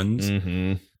that runs.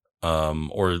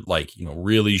 Or like,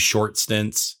 really short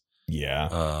stints.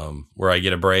 Yeah. Where I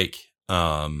get a break.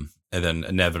 And then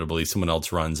inevitably someone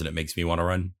else runs and it makes me want to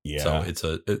run. Yeah. So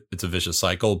it's a vicious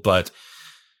cycle. But,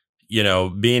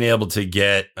 being able to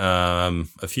get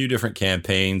a few different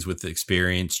campaigns with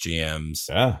experienced GMs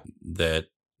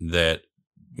that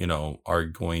are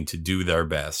going to do their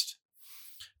best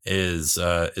is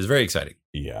very exciting.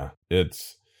 Yeah,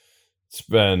 it's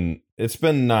been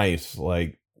nice.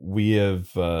 Like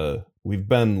we've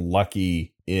been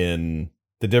lucky in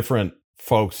the different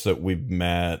folks that we've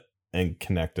met and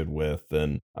connected with,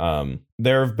 and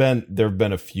there have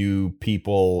been a few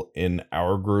people in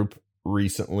our group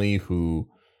recently who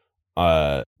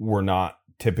were not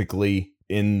typically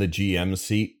in the GM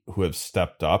seat who have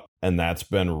stepped up, and that's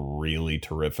been really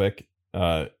terrific.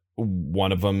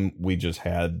 One of them, we just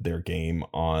had their game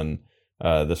on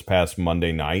this past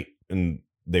Monday night, and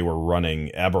they were running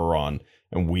Eberron,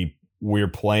 and we're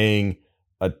playing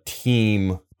a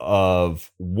team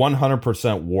of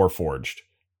 100% Warforged,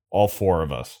 all 4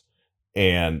 of us,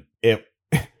 and it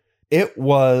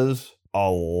was a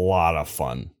lot of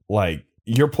fun. Like,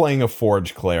 you're playing a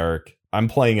Forge cleric, I'm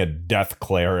playing a Death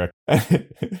cleric. It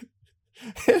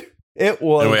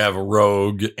was. And we have a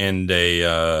rogue and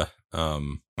a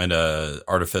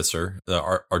artificer, the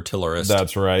artillerist.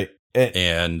 That's right.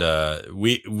 And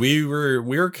we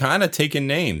were kind of taking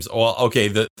names. Well, okay,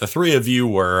 the 3 of you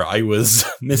were. I was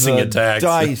missing attacks.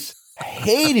 Dice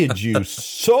hated you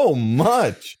so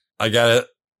much. I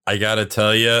gotta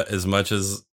tell you, as much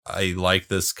as I like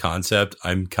this concept,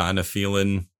 I'm kind of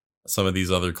feeling some of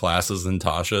these other classes than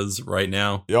Tasha's right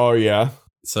now. Oh yeah.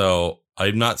 So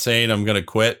I'm not saying I'm gonna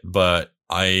quit, but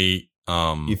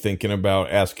you thinking about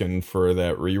asking for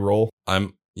that reroll?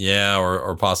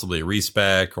 Or possibly a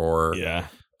respec, or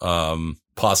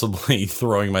possibly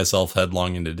throwing myself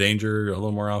headlong into danger a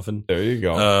little more often. There you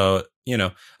go.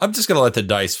 I'm just gonna let the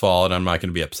dice fall, and I'm not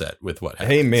gonna be upset with what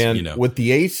happens. Hey man, with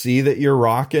the AC that you're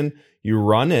rocking, you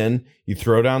run in, you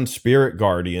throw down Spirit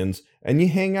Guardians, and you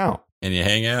hang out.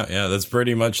 Yeah, that's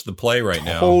pretty much the play right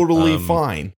now. Totally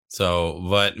fine. So,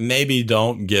 but maybe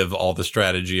don't give all the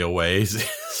strategy away.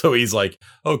 So he's like,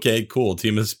 okay, cool,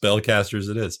 team of spellcasters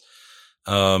it is.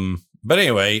 But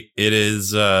anyway, it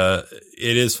is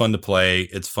fun to play.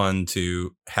 It's fun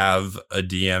to have a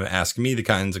DM ask me the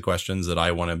kinds of questions that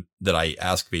I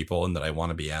ask people and that I want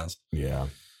to be asked. Yeah.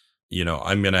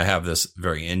 I'm going to have this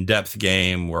very in-depth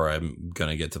game where I'm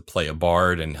going to get to play a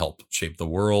bard and help shape the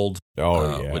world.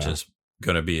 Which is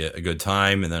going to be a good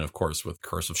time. And then, of course, with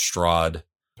Curse of Strahd,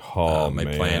 my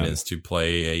plan is to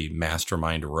play a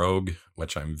mastermind rogue,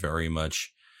 which I'm very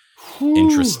much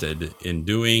interested in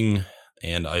doing.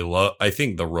 And I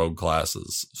think the rogue class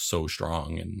is so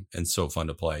strong and so fun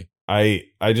to play. I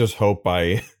just hope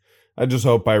I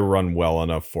run well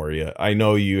enough for you. I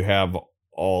know you have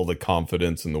all the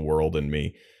confidence in the world in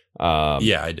me.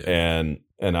 Yeah, I do. And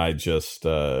I just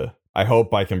I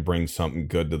hope I can bring something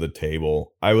good to the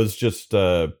table. I was just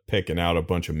picking out a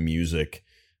bunch of music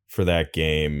for that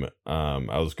game.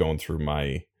 I was going through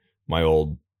my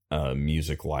old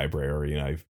music library, and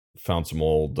I found some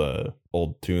old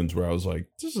tunes where I was like,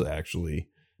 this is actually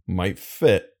might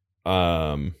fit.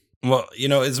 Well,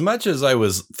 as much as I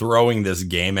was throwing this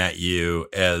game at you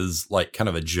as like kind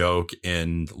of a joke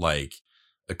and like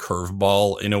a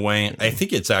curveball in a way, I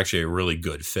think it's actually a really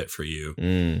good fit for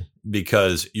you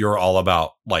because you're all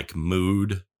about like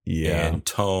mood and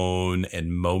tone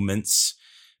and moments.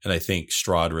 And I think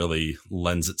Strahd really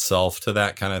lends itself to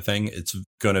that kind of thing. It's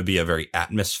going to be a very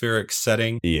atmospheric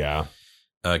setting. Yeah.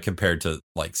 Compared to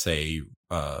like, say,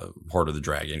 Horde of the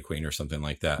Dragon Queen or something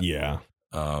like that. Yeah.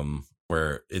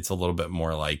 Where it's a little bit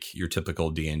more like your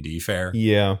typical D&D fare.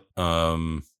 Yeah.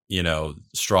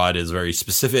 Strahd is very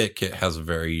specific. It has a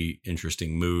very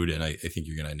interesting mood, and I think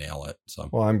you're going to nail it. So,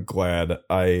 well, I'm glad.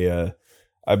 I've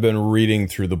been reading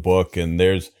through the book, and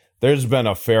there's been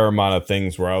a fair amount of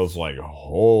things where I was like,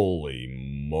 holy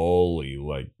moly,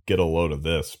 like get a load of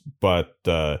this. But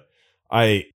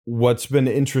what's been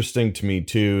interesting to me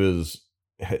too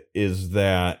is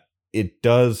that it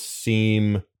does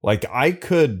seem like I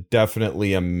could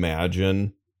definitely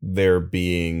imagine there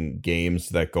being games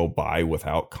that go by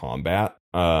without combat.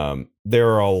 There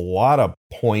are a lot of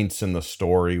points in the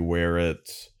story where it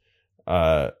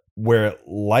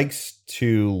likes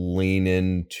to lean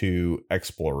into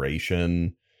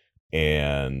exploration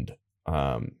and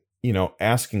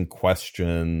asking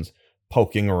questions,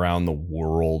 poking around the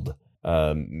world,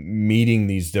 meeting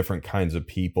these different kinds of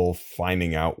people,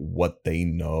 finding out what they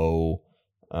know,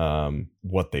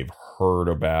 what they've heard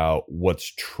about,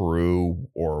 what's true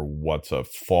or what's a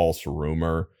false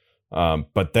rumor.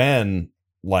 But then,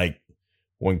 like,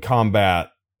 when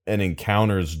combat and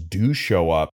encounters do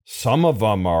show up, some of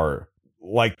them are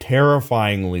like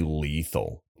terrifyingly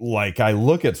lethal. Like, I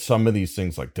look at some of these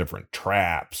things like different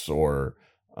traps or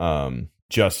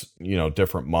just,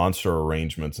 different monster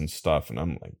arrangements and stuff, and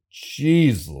I'm like,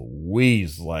 geez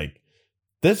Louise, like,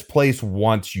 this place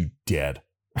wants you dead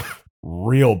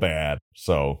real bad.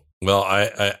 So, well,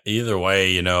 I either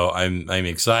way, I'm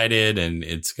excited, and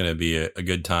it's going to be a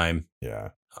good time. Yeah.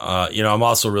 I'm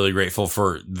also really grateful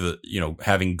for the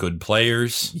having good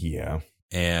players. Yeah.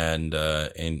 And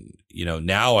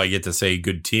now I get to say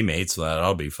good teammates, so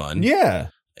that'll be fun. Yeah.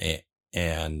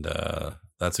 And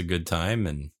that's a good time.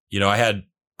 And I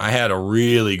had a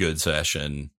really good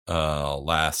session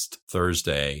last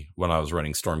Thursday when I was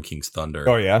running Storm King's Thunder.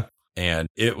 Oh yeah. And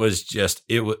it was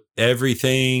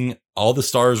everything, all the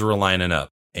stars were lining up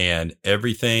and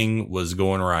everything was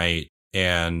going right.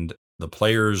 And the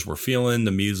players were feeling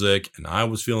the music and I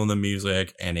was feeling the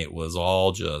music, and it was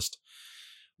all just,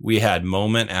 we had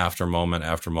moment after moment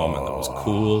after moment that was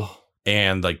cool.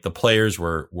 And like the players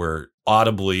were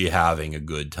audibly having a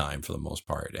good time for the most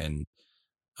part. And,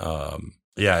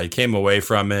 I came away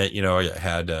from it, I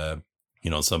had,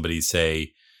 somebody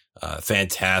say,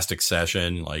 fantastic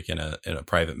session, like in a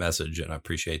private message. And I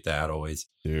appreciate that always,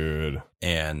 dude.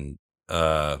 And,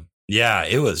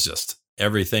 it was just,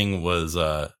 everything was,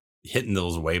 hitting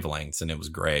those wavelengths, and it was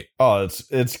great. Oh,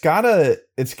 it's gotta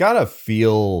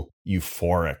feel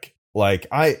euphoric. Like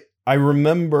I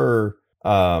remember,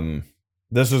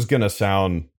 this is gonna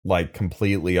sound like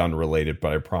completely unrelated,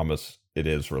 but I promise it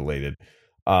is related.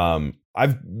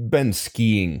 I've been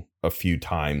skiing a few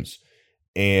times,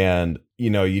 and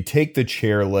you take the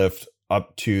chairlift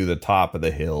up to the top of the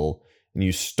hill and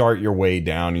you start your way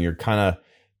down, and you're kind of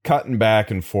cutting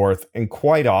back and forth, and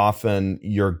quite often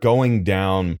you're going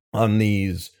down on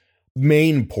these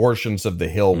main portions of the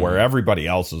hill where everybody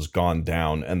else has gone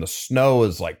down, and the snow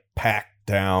is like packed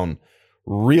down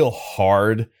real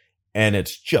hard, and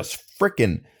it's just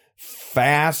freaking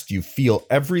fast. You feel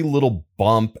every little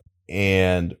bump,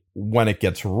 and when it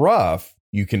gets rough,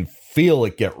 you can feel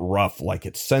it get rough, like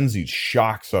it sends these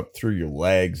shocks up through your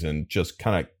legs and just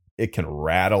kind of, it can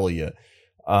rattle you.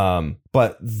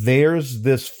 But there's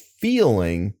this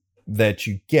feeling that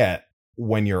you get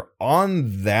when you're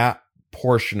on that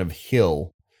portion of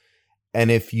hill,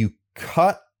 and if you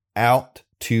cut out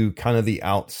to kind of the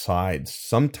outside,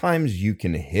 sometimes you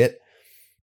can hit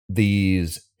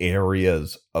these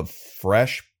areas of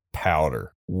fresh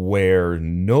powder where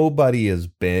nobody has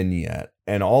been yet,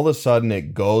 and all of a sudden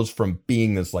it goes from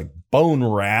being this like bone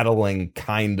rattling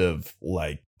kind of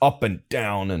like up and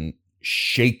down and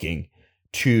shaking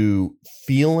to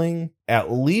feeling,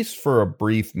 at least for a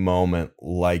brief moment,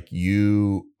 like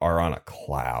you are on a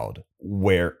cloud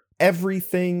where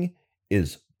everything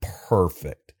is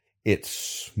perfect. It's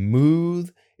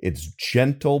smooth, it's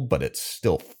gentle, but it's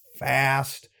still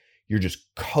fast. You're just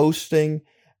coasting.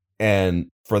 And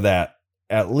for that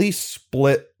at least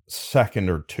split second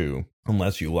or two,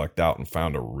 unless you lucked out and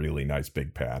found a really nice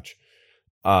big patch,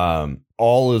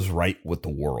 all is right with the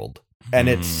world. And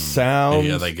it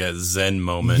sounds like a Zen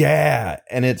moment. Yeah.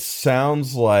 And it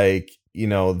sounds like,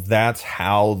 that's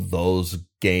how those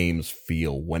games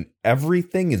feel when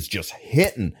everything is just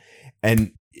hitting.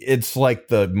 And it's like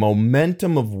the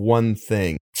momentum of one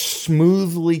thing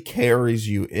smoothly carries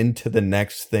you into the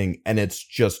next thing. And it's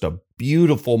just a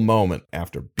beautiful moment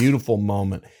after beautiful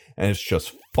moment. And it's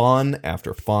just fun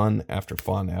after fun after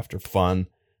fun after fun,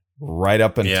 right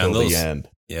up until the end.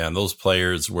 Yeah. And those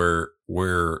players were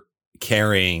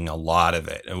carrying a lot of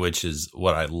it, which is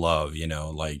what I love.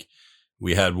 Like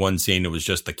we had one scene that was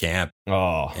just the camp,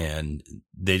 and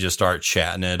they just start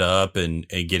chatting it up and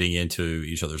getting into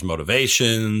each other's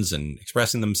motivations and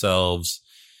expressing themselves.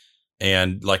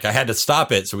 And like I had to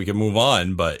stop it so we could move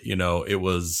on, but it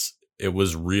was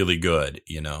really good,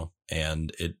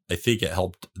 and I think it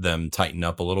helped them tighten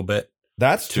up a little bit.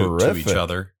 That's to each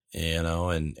other,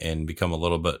 and become a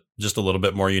little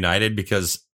bit more united,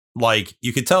 because like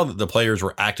you could tell that the players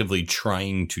were actively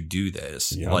trying to do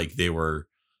this. Yep. Like they were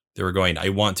going, I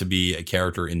want to be a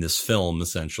character in this film,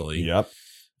 essentially. Yep.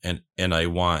 And I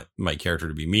want my character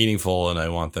to be meaningful, and I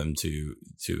want them to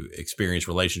experience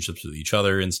relationships with each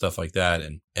other and stuff like that.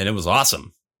 And it was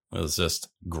awesome. It was just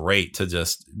great to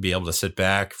just be able to sit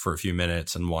back for a few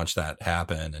minutes and watch that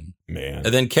happen, and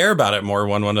then care about it more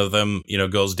when one of them,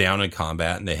 goes down in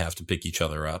combat and they have to pick each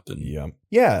other up. And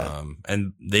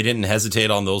and they didn't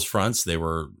hesitate on those fronts. They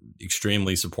were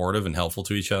extremely supportive and helpful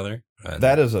to each other. And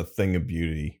that is a thing of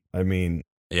beauty. I mean,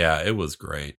 yeah, it was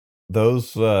great.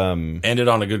 Those ended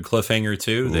on a good cliffhanger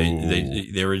too.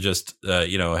 They were just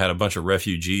had a bunch of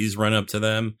refugees run up to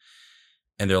them,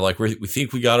 and they're like, we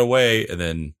think we got away, and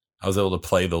then I was able to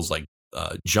play those like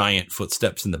giant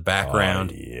footsteps in the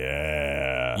background.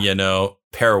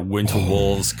 Pair of winter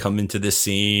wolves come into the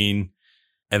scene,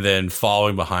 and then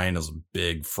following behind is a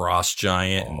big frost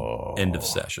giant. And end of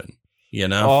session.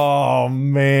 Oh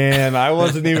man, I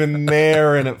wasn't even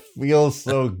there, and it feels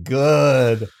so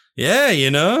good. Yeah,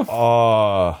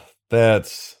 Oh, that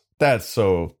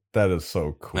is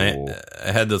so cool.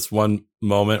 I had this one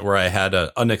moment where I had an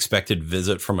unexpected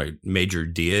visit from a major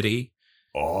deity.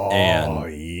 Oh,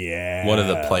 and yeah. One of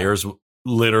the players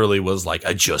literally was like,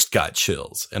 I just got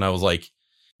chills. And I was like,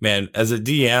 man, as a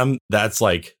DM, that's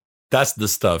the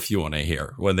stuff you want to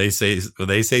hear. When they say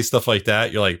stuff like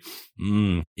that, you're like,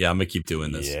 yeah, I'm gonna keep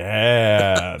doing this.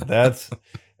 Yeah, that's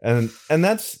and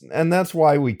that's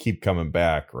why we keep coming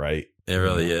back, right? It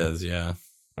really is, yeah.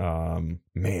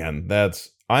 Man,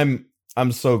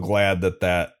 I'm so glad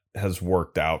that has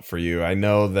worked out for you. I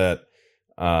know that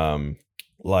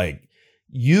like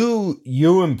you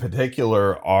in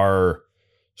particular are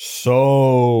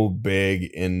so big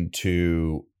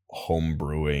into home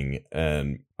brewing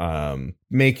and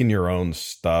making your own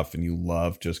stuff, and you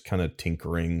love just kind of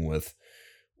tinkering with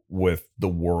the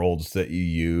worlds that you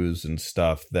use and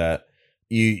stuff, that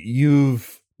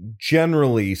you've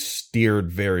generally steered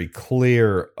very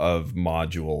clear of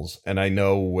modules. And I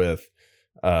know with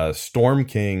Storm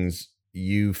Kings,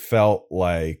 you felt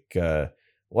like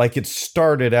it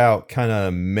started out kind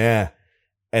of meh,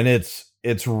 and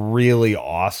it's really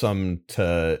awesome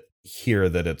to hear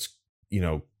that it's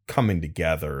coming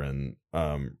together and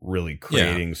really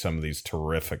creating some of these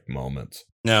terrific moments.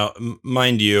 Now,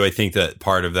 mind you, I think that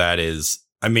part of that is,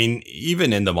 I mean,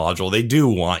 even in the module, they do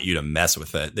want you to mess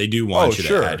with it. They do want you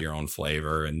to add your own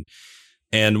flavor.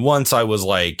 And once I was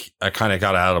like, I kind of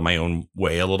got out of my own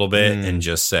way a little bit and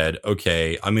just said,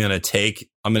 okay, I'm going to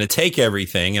take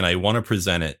everything, and I want to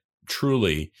present it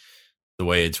truly the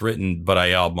way it's written, but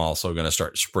I am also going to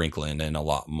start sprinkling in a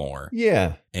lot more.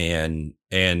 Yeah. And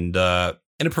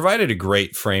it provided a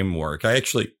great framework. I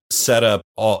actually set up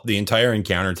the entire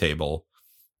encounter table,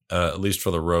 at least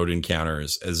for the road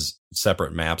encounters, as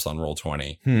separate maps on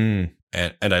Roll20.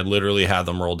 And I literally had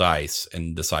them roll dice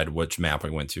and decide which map I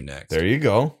went to next. There you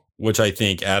go. Which I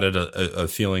think added a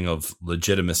feeling of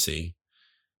legitimacy.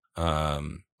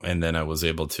 And then I was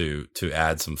able to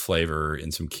add some flavor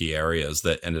in some key areas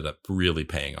that ended up really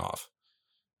paying off.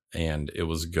 And it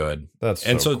was good.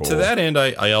 So cool. To that end,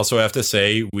 I also have to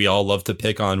say, we all love to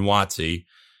pick on WotC,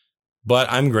 but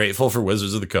I'm grateful for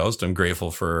Wizards of the Coast. I'm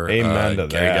grateful for Gary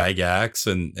Gygax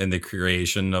and the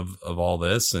creation of all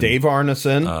this. And Dave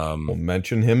Arneson, we'll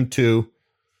mention him too.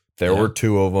 There were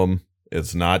two of them.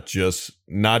 It's not just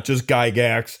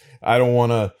Gygax. I don't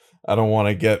want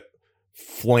to get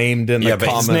flamed in the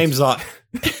comments. But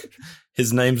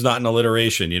his name's not an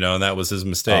alliteration, and that was his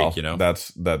mistake.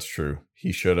 That's true.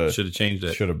 He should have changed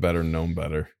it. Should have known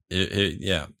better.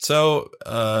 Yeah. So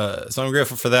I'm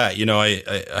grateful for that.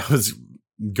 I was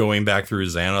going back through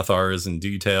Xanathars in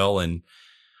detail, and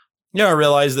I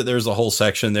realized that there's a whole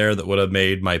section there that would have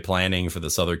made my planning for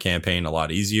this other campaign a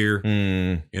lot easier.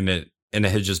 And it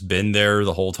had just been there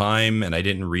the whole time, and I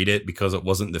didn't read it because it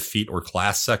wasn't the feat or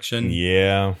class section.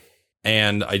 Yeah.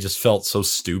 And I just felt so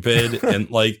stupid. And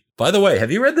by the way,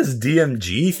 have you read this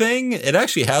DMG thing? It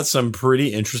actually has some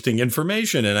pretty interesting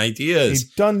information and ideas.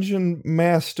 A Dungeon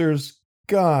Master's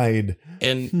Guide.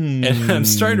 And I'm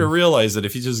starting to realize that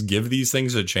if you just give these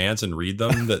things a chance and read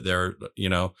them, that they're,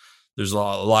 there's a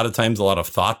lot of times a lot of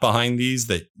thought behind these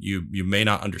that you may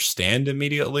not understand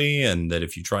immediately. And that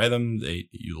if you try them,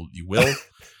 you will.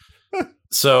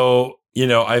 So,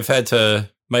 I've had to.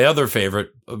 My other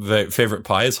favorite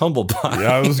pie is humble pie.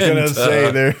 Yeah, I was going to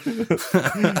say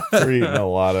they're eating a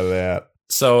lot of that.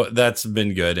 So that's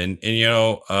been good. And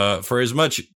for as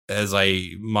much as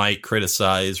I might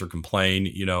criticize or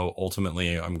complain,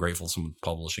 ultimately I'm grateful someone's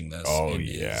publishing this. Oh,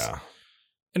 yeah.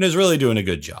 And is really doing a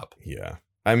good job. Yeah.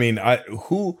 I mean,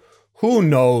 who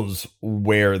knows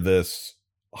where this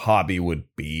hobby would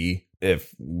be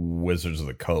if Wizards of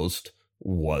the Coast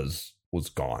was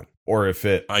gone, or if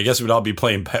it. I guess we'd all be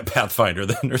playing Pathfinder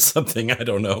then, or something. I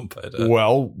don't know, but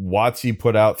well, WotC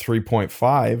put out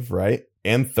 3.5, right,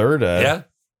 and third ed, yeah,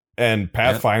 and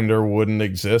Pathfinder wouldn't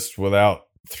exist without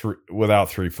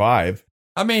 3.5.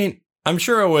 I mean, I'm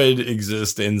sure it would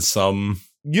exist in some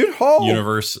You'd hope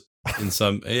universe, in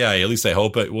some, yeah. At least I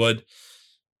hope it would.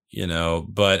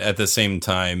 But at the same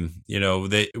time,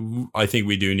 I think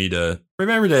we do need to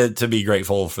remember to be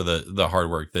grateful for the hard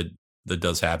work that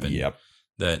does happen. Yep.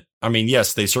 That, I mean,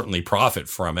 yes, they certainly profit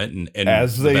from it, and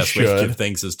as the they best way to should. give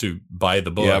thanks is to buy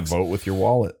the books. Yeah, vote with your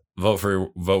wallet. Vote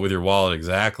with your wallet,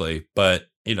 exactly. But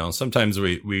sometimes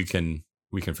we can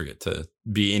forget to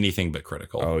be anything but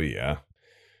critical. Oh yeah.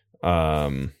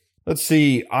 Let's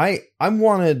see. I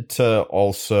wanted to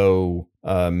also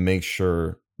make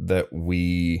sure that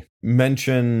we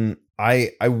mention.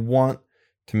 I want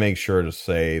to make sure to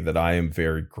say that I am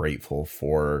very grateful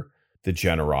for the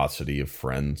generosity of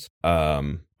friends.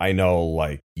 I know,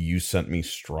 like, you sent me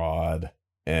Strahd,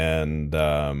 and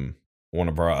one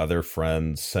of our other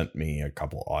friends sent me a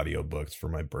couple audiobooks for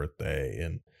my birthday,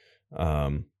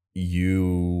 and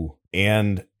you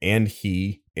and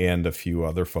he and a few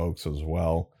other folks as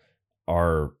well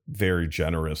are very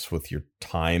generous with your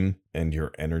time and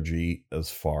your energy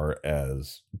as far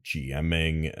as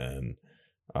GMing and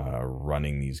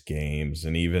running these games,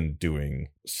 and even doing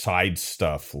side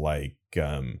stuff like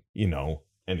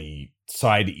any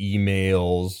side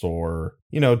emails, or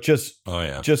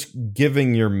just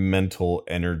giving your mental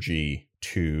energy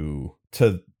to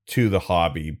the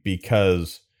hobby,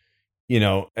 because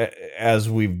as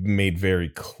we've made very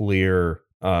clear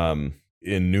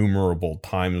innumerable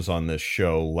times on this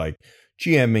show, like,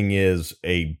 GMing is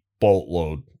a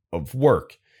boatload of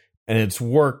work, and it's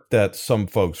work that some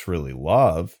folks really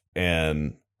love,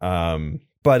 and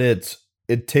but it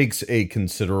takes a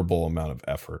considerable amount of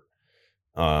effort,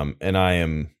 and I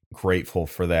am grateful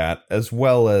for that, as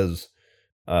well as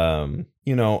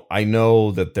I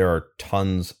know that there are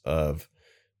tons of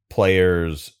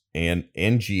players and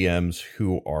GMs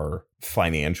who are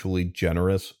financially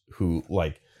generous, who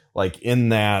like in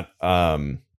that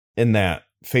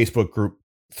Facebook group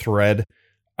thread,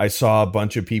 I saw a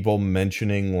bunch of people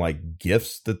mentioning like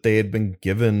gifts that they had been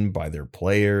given by their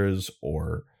players,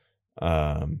 or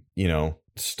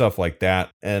stuff like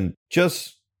that, and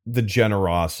just the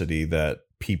generosity that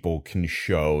people can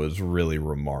show is really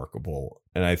remarkable,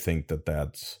 and I think that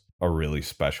that's a really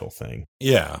special thing.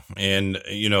 Yeah, and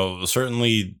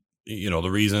certainly the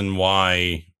reason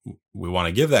why we want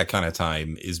to give that kind of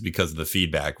time is because of the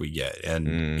feedback we get.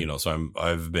 And, so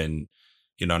I've been,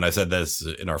 and I said this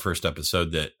in our first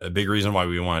episode, that a big reason why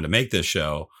we wanted to make this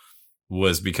show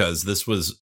was because this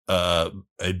was a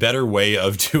better way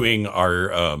of doing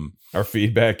our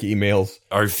feedback emails,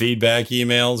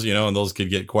 and those could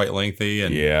get quite lengthy.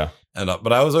 And yeah.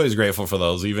 But I was always grateful for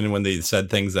those, even when they said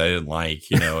things that I didn't like.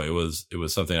 It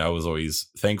was something I was always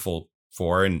thankful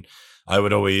for, and I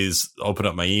would always open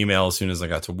up my email as soon as I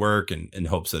got to work, and in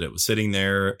hopes that it was sitting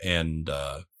there. And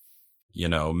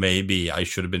maybe I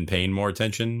should have been paying more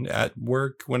attention at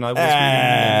work when I was reading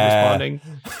and responding.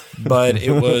 But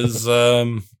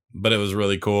it was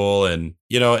really cool, and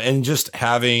and just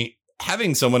having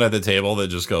someone at the table that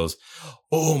just goes,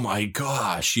 "Oh my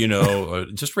gosh,"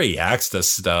 just reacts to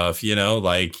stuff,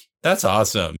 like, that's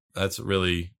awesome.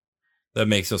 That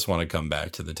makes us want to come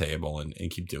back to the table and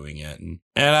keep doing it. And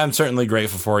I'm certainly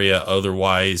grateful for you.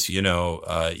 Otherwise,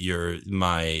 you're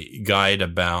my guy to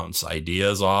bounce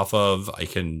ideas off of. I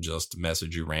can just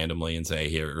message you randomly and say,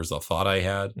 here's a thought I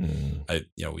had.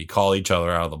 We call each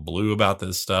other out of the blue about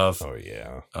this stuff. Oh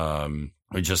yeah.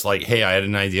 We're just like, hey, I had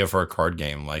an idea for a card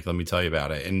game. Like, let me tell you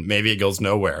about it. And maybe it goes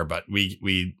nowhere, but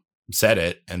we said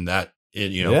it, and that,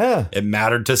 it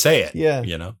mattered to say it. Yeah.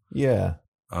 Yeah.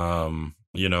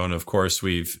 And of course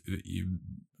we've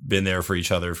been there for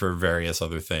each other for various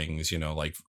other things,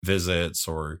 like visits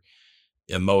or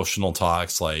emotional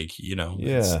talks, like,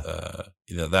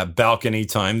 that balcony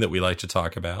time that we like to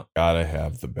talk about. Gotta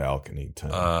have the balcony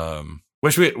time.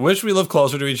 Wish we lived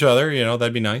closer to each other.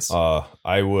 That'd be nice.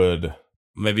 I would.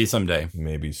 Maybe someday.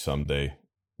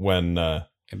 When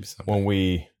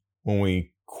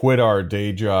we quit our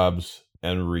day jobs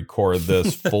and record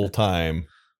this full time.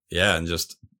 Yeah. And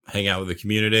just hang out with the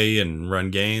community and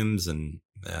run games, and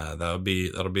that'll be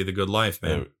the good life,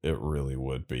 man. It really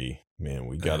would be, man.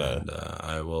 We gotta. And,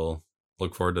 I will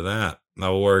look forward to that. I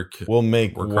will work. We'll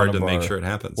work hard to make sure it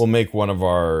happens. We'll make one of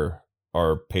our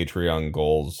Patreon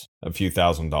goals a few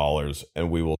 $1,000s, and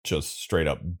we will just straight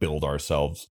up build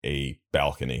ourselves a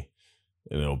balcony.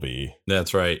 and it'll be.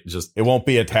 That's right. It won't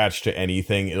be attached to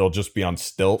anything. It'll just be on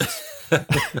stilts.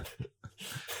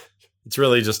 It's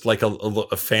really just like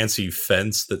a fancy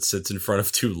fence that sits in front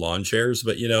of 2 lawn chairs,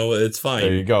 but it's fine.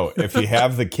 There you go. If you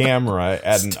have the camera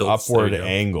at an upward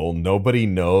angle, nobody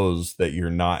knows that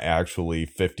you're not actually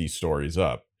 50 stories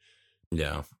up.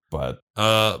 Yeah. But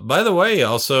by the way,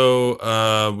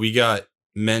 also we got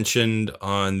mentioned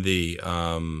on the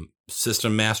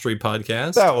System Mastery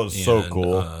podcast. That was so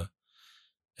cool.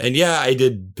 And yeah, I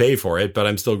did pay for it, but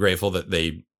I'm still grateful that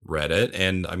they read it,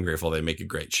 and I'm grateful they make a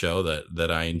great show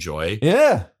that I enjoy.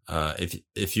 Yeah.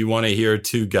 If you want to hear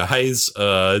 2 guys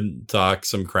talk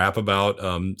some crap about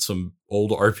some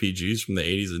old RPGs from the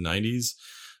 80s and 90s,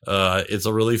 it's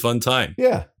a really fun time.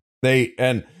 Yeah.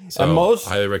 And most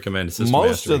highly recommend System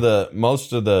most Mastery.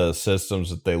 most of the systems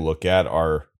that they look at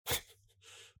are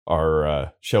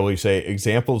shall we say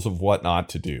examples of what not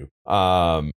to do.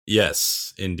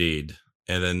 Yes, indeed.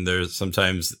 And then there's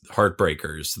sometimes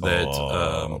heartbreakers that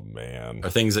man, are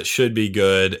things that should be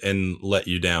good and let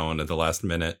you down at the last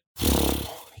minute.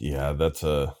 Yeah, that's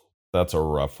a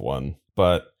rough one.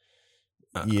 But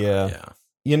yeah.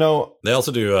 They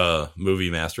also do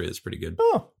movie mastery that's pretty good.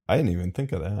 Oh, I didn't even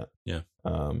think of that. Yeah.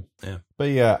 But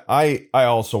yeah, I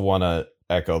also want to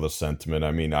echo the sentiment.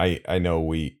 I mean, I know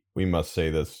we must say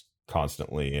this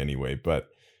constantly anyway, but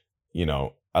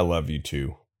I love you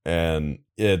too. And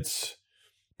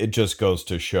it just goes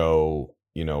to show,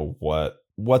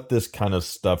 what this kind of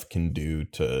stuff can do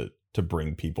to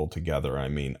bring people together. I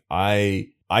mean, I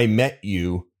met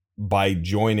you by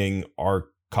joining our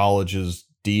college's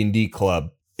D&D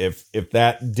club. If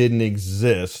that didn't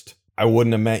exist, I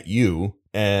wouldn't have met you.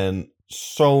 And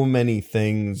so many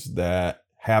things that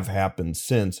have happened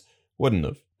since wouldn't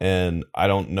have. And I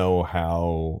don't know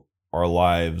how our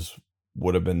lives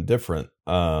would have been different.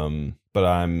 But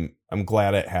I'm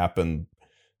glad it happened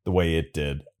the way it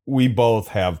did. We both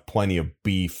have plenty of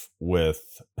beef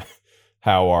with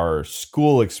how our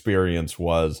school experience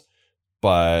was,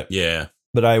 but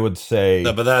I would say,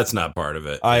 but that's not part of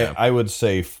it. I would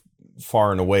say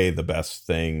far and away the best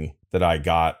thing that I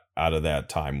got out of that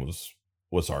time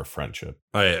was our friendship.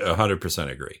 I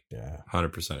 100% agree. Yeah,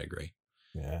 100% agree.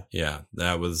 Yeah,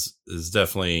 that is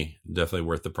definitely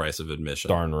worth the price of admission.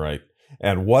 Darn right.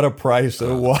 And what a price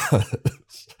it was.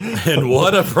 And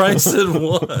what a price it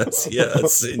was.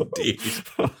 Yes, indeed.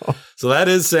 So that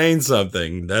is saying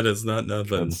something. That is not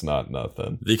nothing. It's not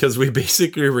nothing. Because we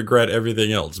basically regret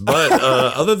everything else. But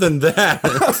other than that,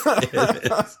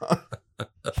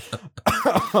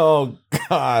 oh,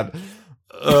 God.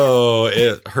 Oh,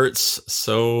 it hurts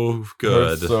so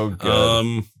good. Hurts so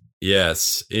good.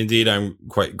 Yes, indeed. I'm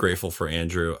quite grateful for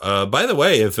Andrew. By the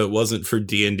way, if it wasn't for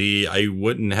D&D, I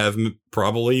wouldn't have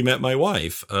probably met my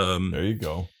wife. There you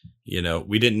go.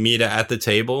 We didn't meet at the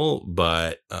table,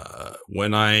 but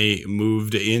when I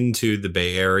moved into the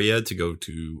Bay Area to go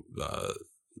to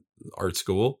art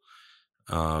school,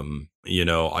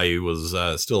 I was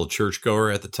still a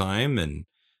churchgoer at the time, and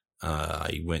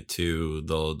I went to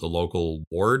the local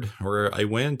ward where I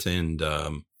went, and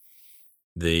I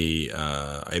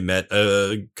met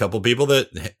a couple people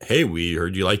that, hey, we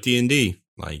heard you like D&D.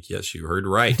 Like, yes, you heard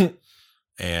right.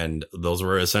 And those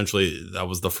were that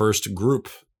was the first group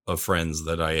of friends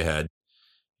that I had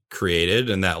created.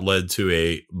 And that led to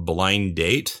a blind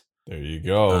date. There you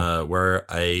go. Where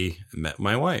I met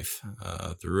my wife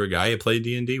through a guy I played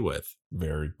D&D with.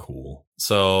 Very cool.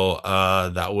 So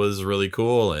that was really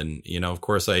cool. And, of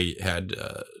course, I had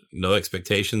no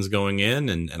expectations going in.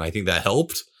 And I think that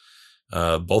helped.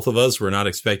 Both of us were not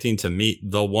expecting to meet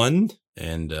the one,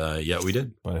 and yet we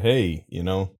did. But hey,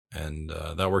 and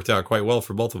that worked out quite well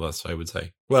for both of us, I would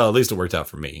say. Well, at least it worked out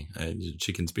for me.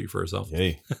 She can speak for herself.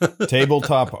 Hey,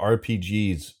 tabletop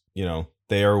RPGs,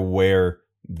 they are where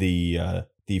the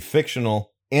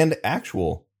fictional and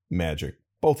actual magic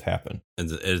both happen.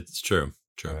 It's true.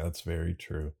 That's very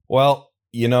true. Well,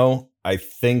 I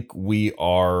think we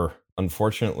are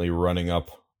unfortunately running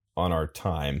up on our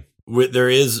time. There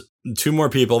is 2 more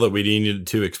people that we needed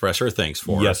to express our thanks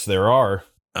for. Yes, there are.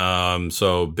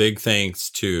 So big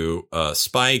thanks to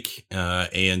Spike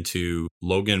and to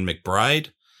Logan McBride,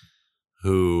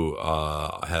 who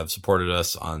have supported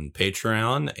us on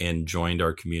Patreon and joined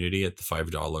our community at the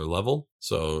 $5 level.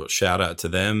 So shout out to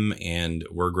them, and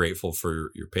we're grateful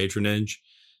for your patronage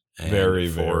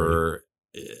and for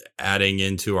adding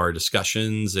into our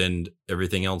discussions and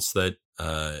everything else that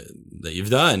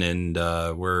you've done. And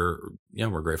we're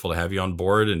grateful to have you on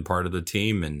board and part of the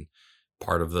team and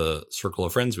part of the circle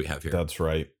of friends we have here. That's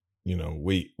right.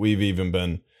 We've even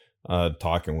been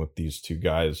talking with these 2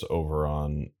 guys over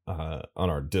on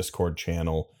our Discord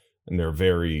channel and they're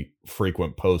very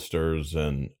frequent posters,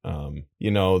 and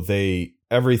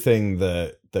everything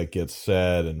that gets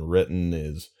said and written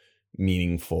is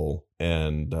meaningful,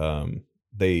 and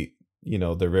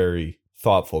they're very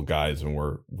thoughtful guys,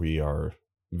 and we are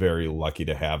very lucky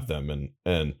to have them,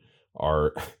 and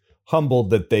are humbled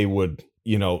that they would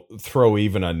throw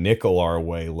even a nickel our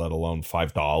way, let alone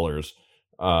 $5.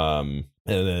 And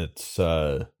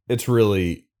it's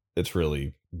really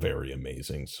very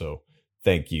amazing. So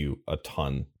thank you a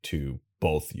ton to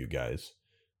both you guys.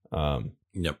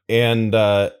 Yep. And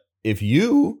if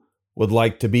you would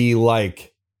like to be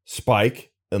like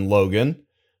Spike and Logan,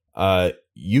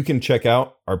 you can check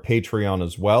out our Patreon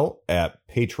as well at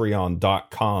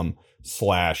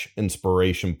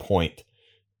patreon.com/inspirationpoint.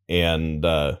 And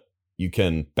you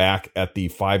can back at the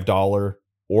 $5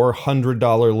 or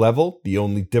 $100 level. The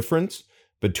only difference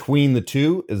between the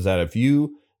two is that if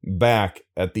you back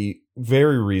at the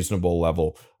very reasonable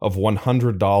level of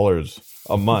 $100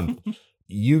 a month,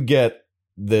 you get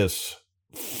this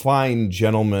fine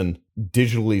gentleman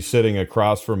digitally sitting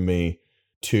across from me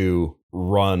to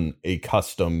run a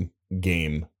custom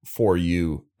game for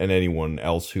you and anyone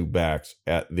else who backs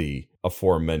at the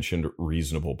aforementioned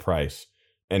reasonable price.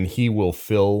 And he will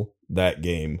fill that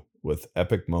game with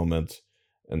epic moments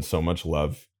and so much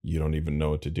love, you don't even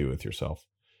know what to do with yourself.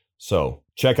 So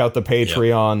check out the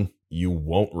Patreon. Yep. You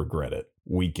won't regret it.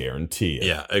 We guarantee it.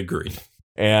 Yeah, agreed.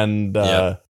 And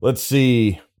let's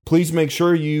see. Please make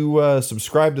sure you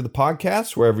subscribe to the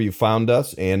podcast wherever you found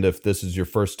us. And if this is your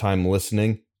first time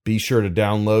listening, be sure to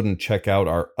download and check out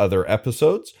our other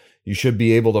episodes. You should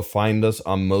be able to find us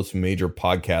on most major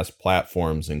podcast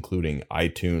platforms, including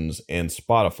iTunes and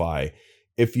Spotify.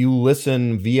 If you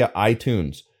listen via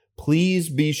iTunes, please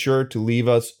be sure to leave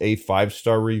us a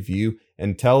 5-star review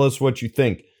and tell us what you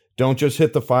think. Don't just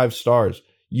hit the 5 stars.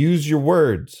 Use your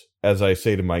words, as I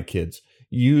say to my kids.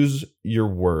 Use your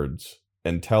words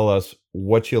and tell us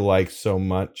what you like so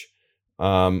much.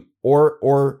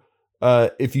 Or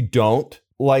if you don't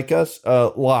like us,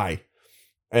 lie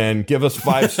and give us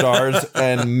 5 stars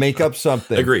and make up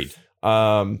something. Agreed.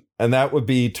 And that would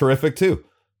be terrific too.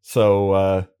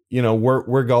 So,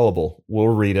 we're gullible. We'll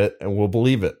read it and we'll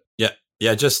believe it.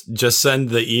 Yeah. Just send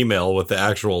the email with the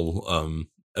actual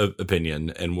opinion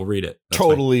and we'll read it. That's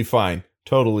totally fine.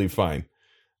 Totally fine.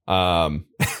 And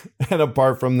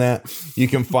apart from that, you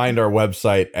can find our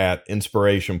website at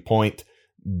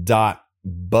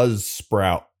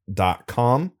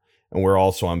inspirationpoint.buzzsprout.com. And we're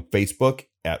also on Facebook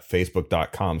at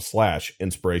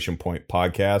facebook.com/Inspiration Point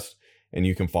Podcast. And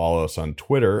you can follow us on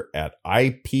Twitter at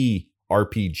IPRPGcast.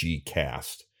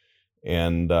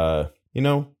 And,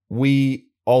 we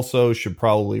also should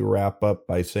probably wrap up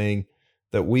by saying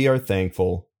that we are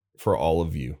thankful for all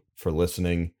of you for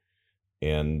listening.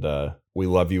 And we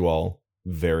love you all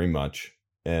very much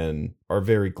and are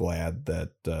very glad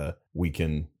that we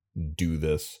can do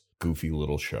this goofy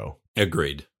little show.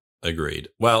 Agreed.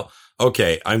 Well,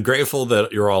 okay. I'm grateful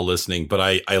that you're all listening, but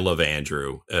I love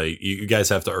Andrew. You guys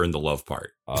have to earn the love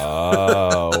part.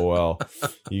 Oh, well,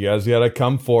 you guys got to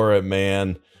come for it,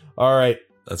 man. All right.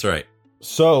 That's right.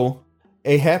 So,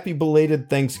 a happy belated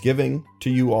Thanksgiving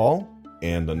to you all.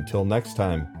 And until next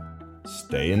time,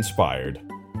 stay inspired.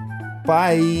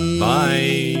 Bye.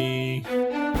 Bye.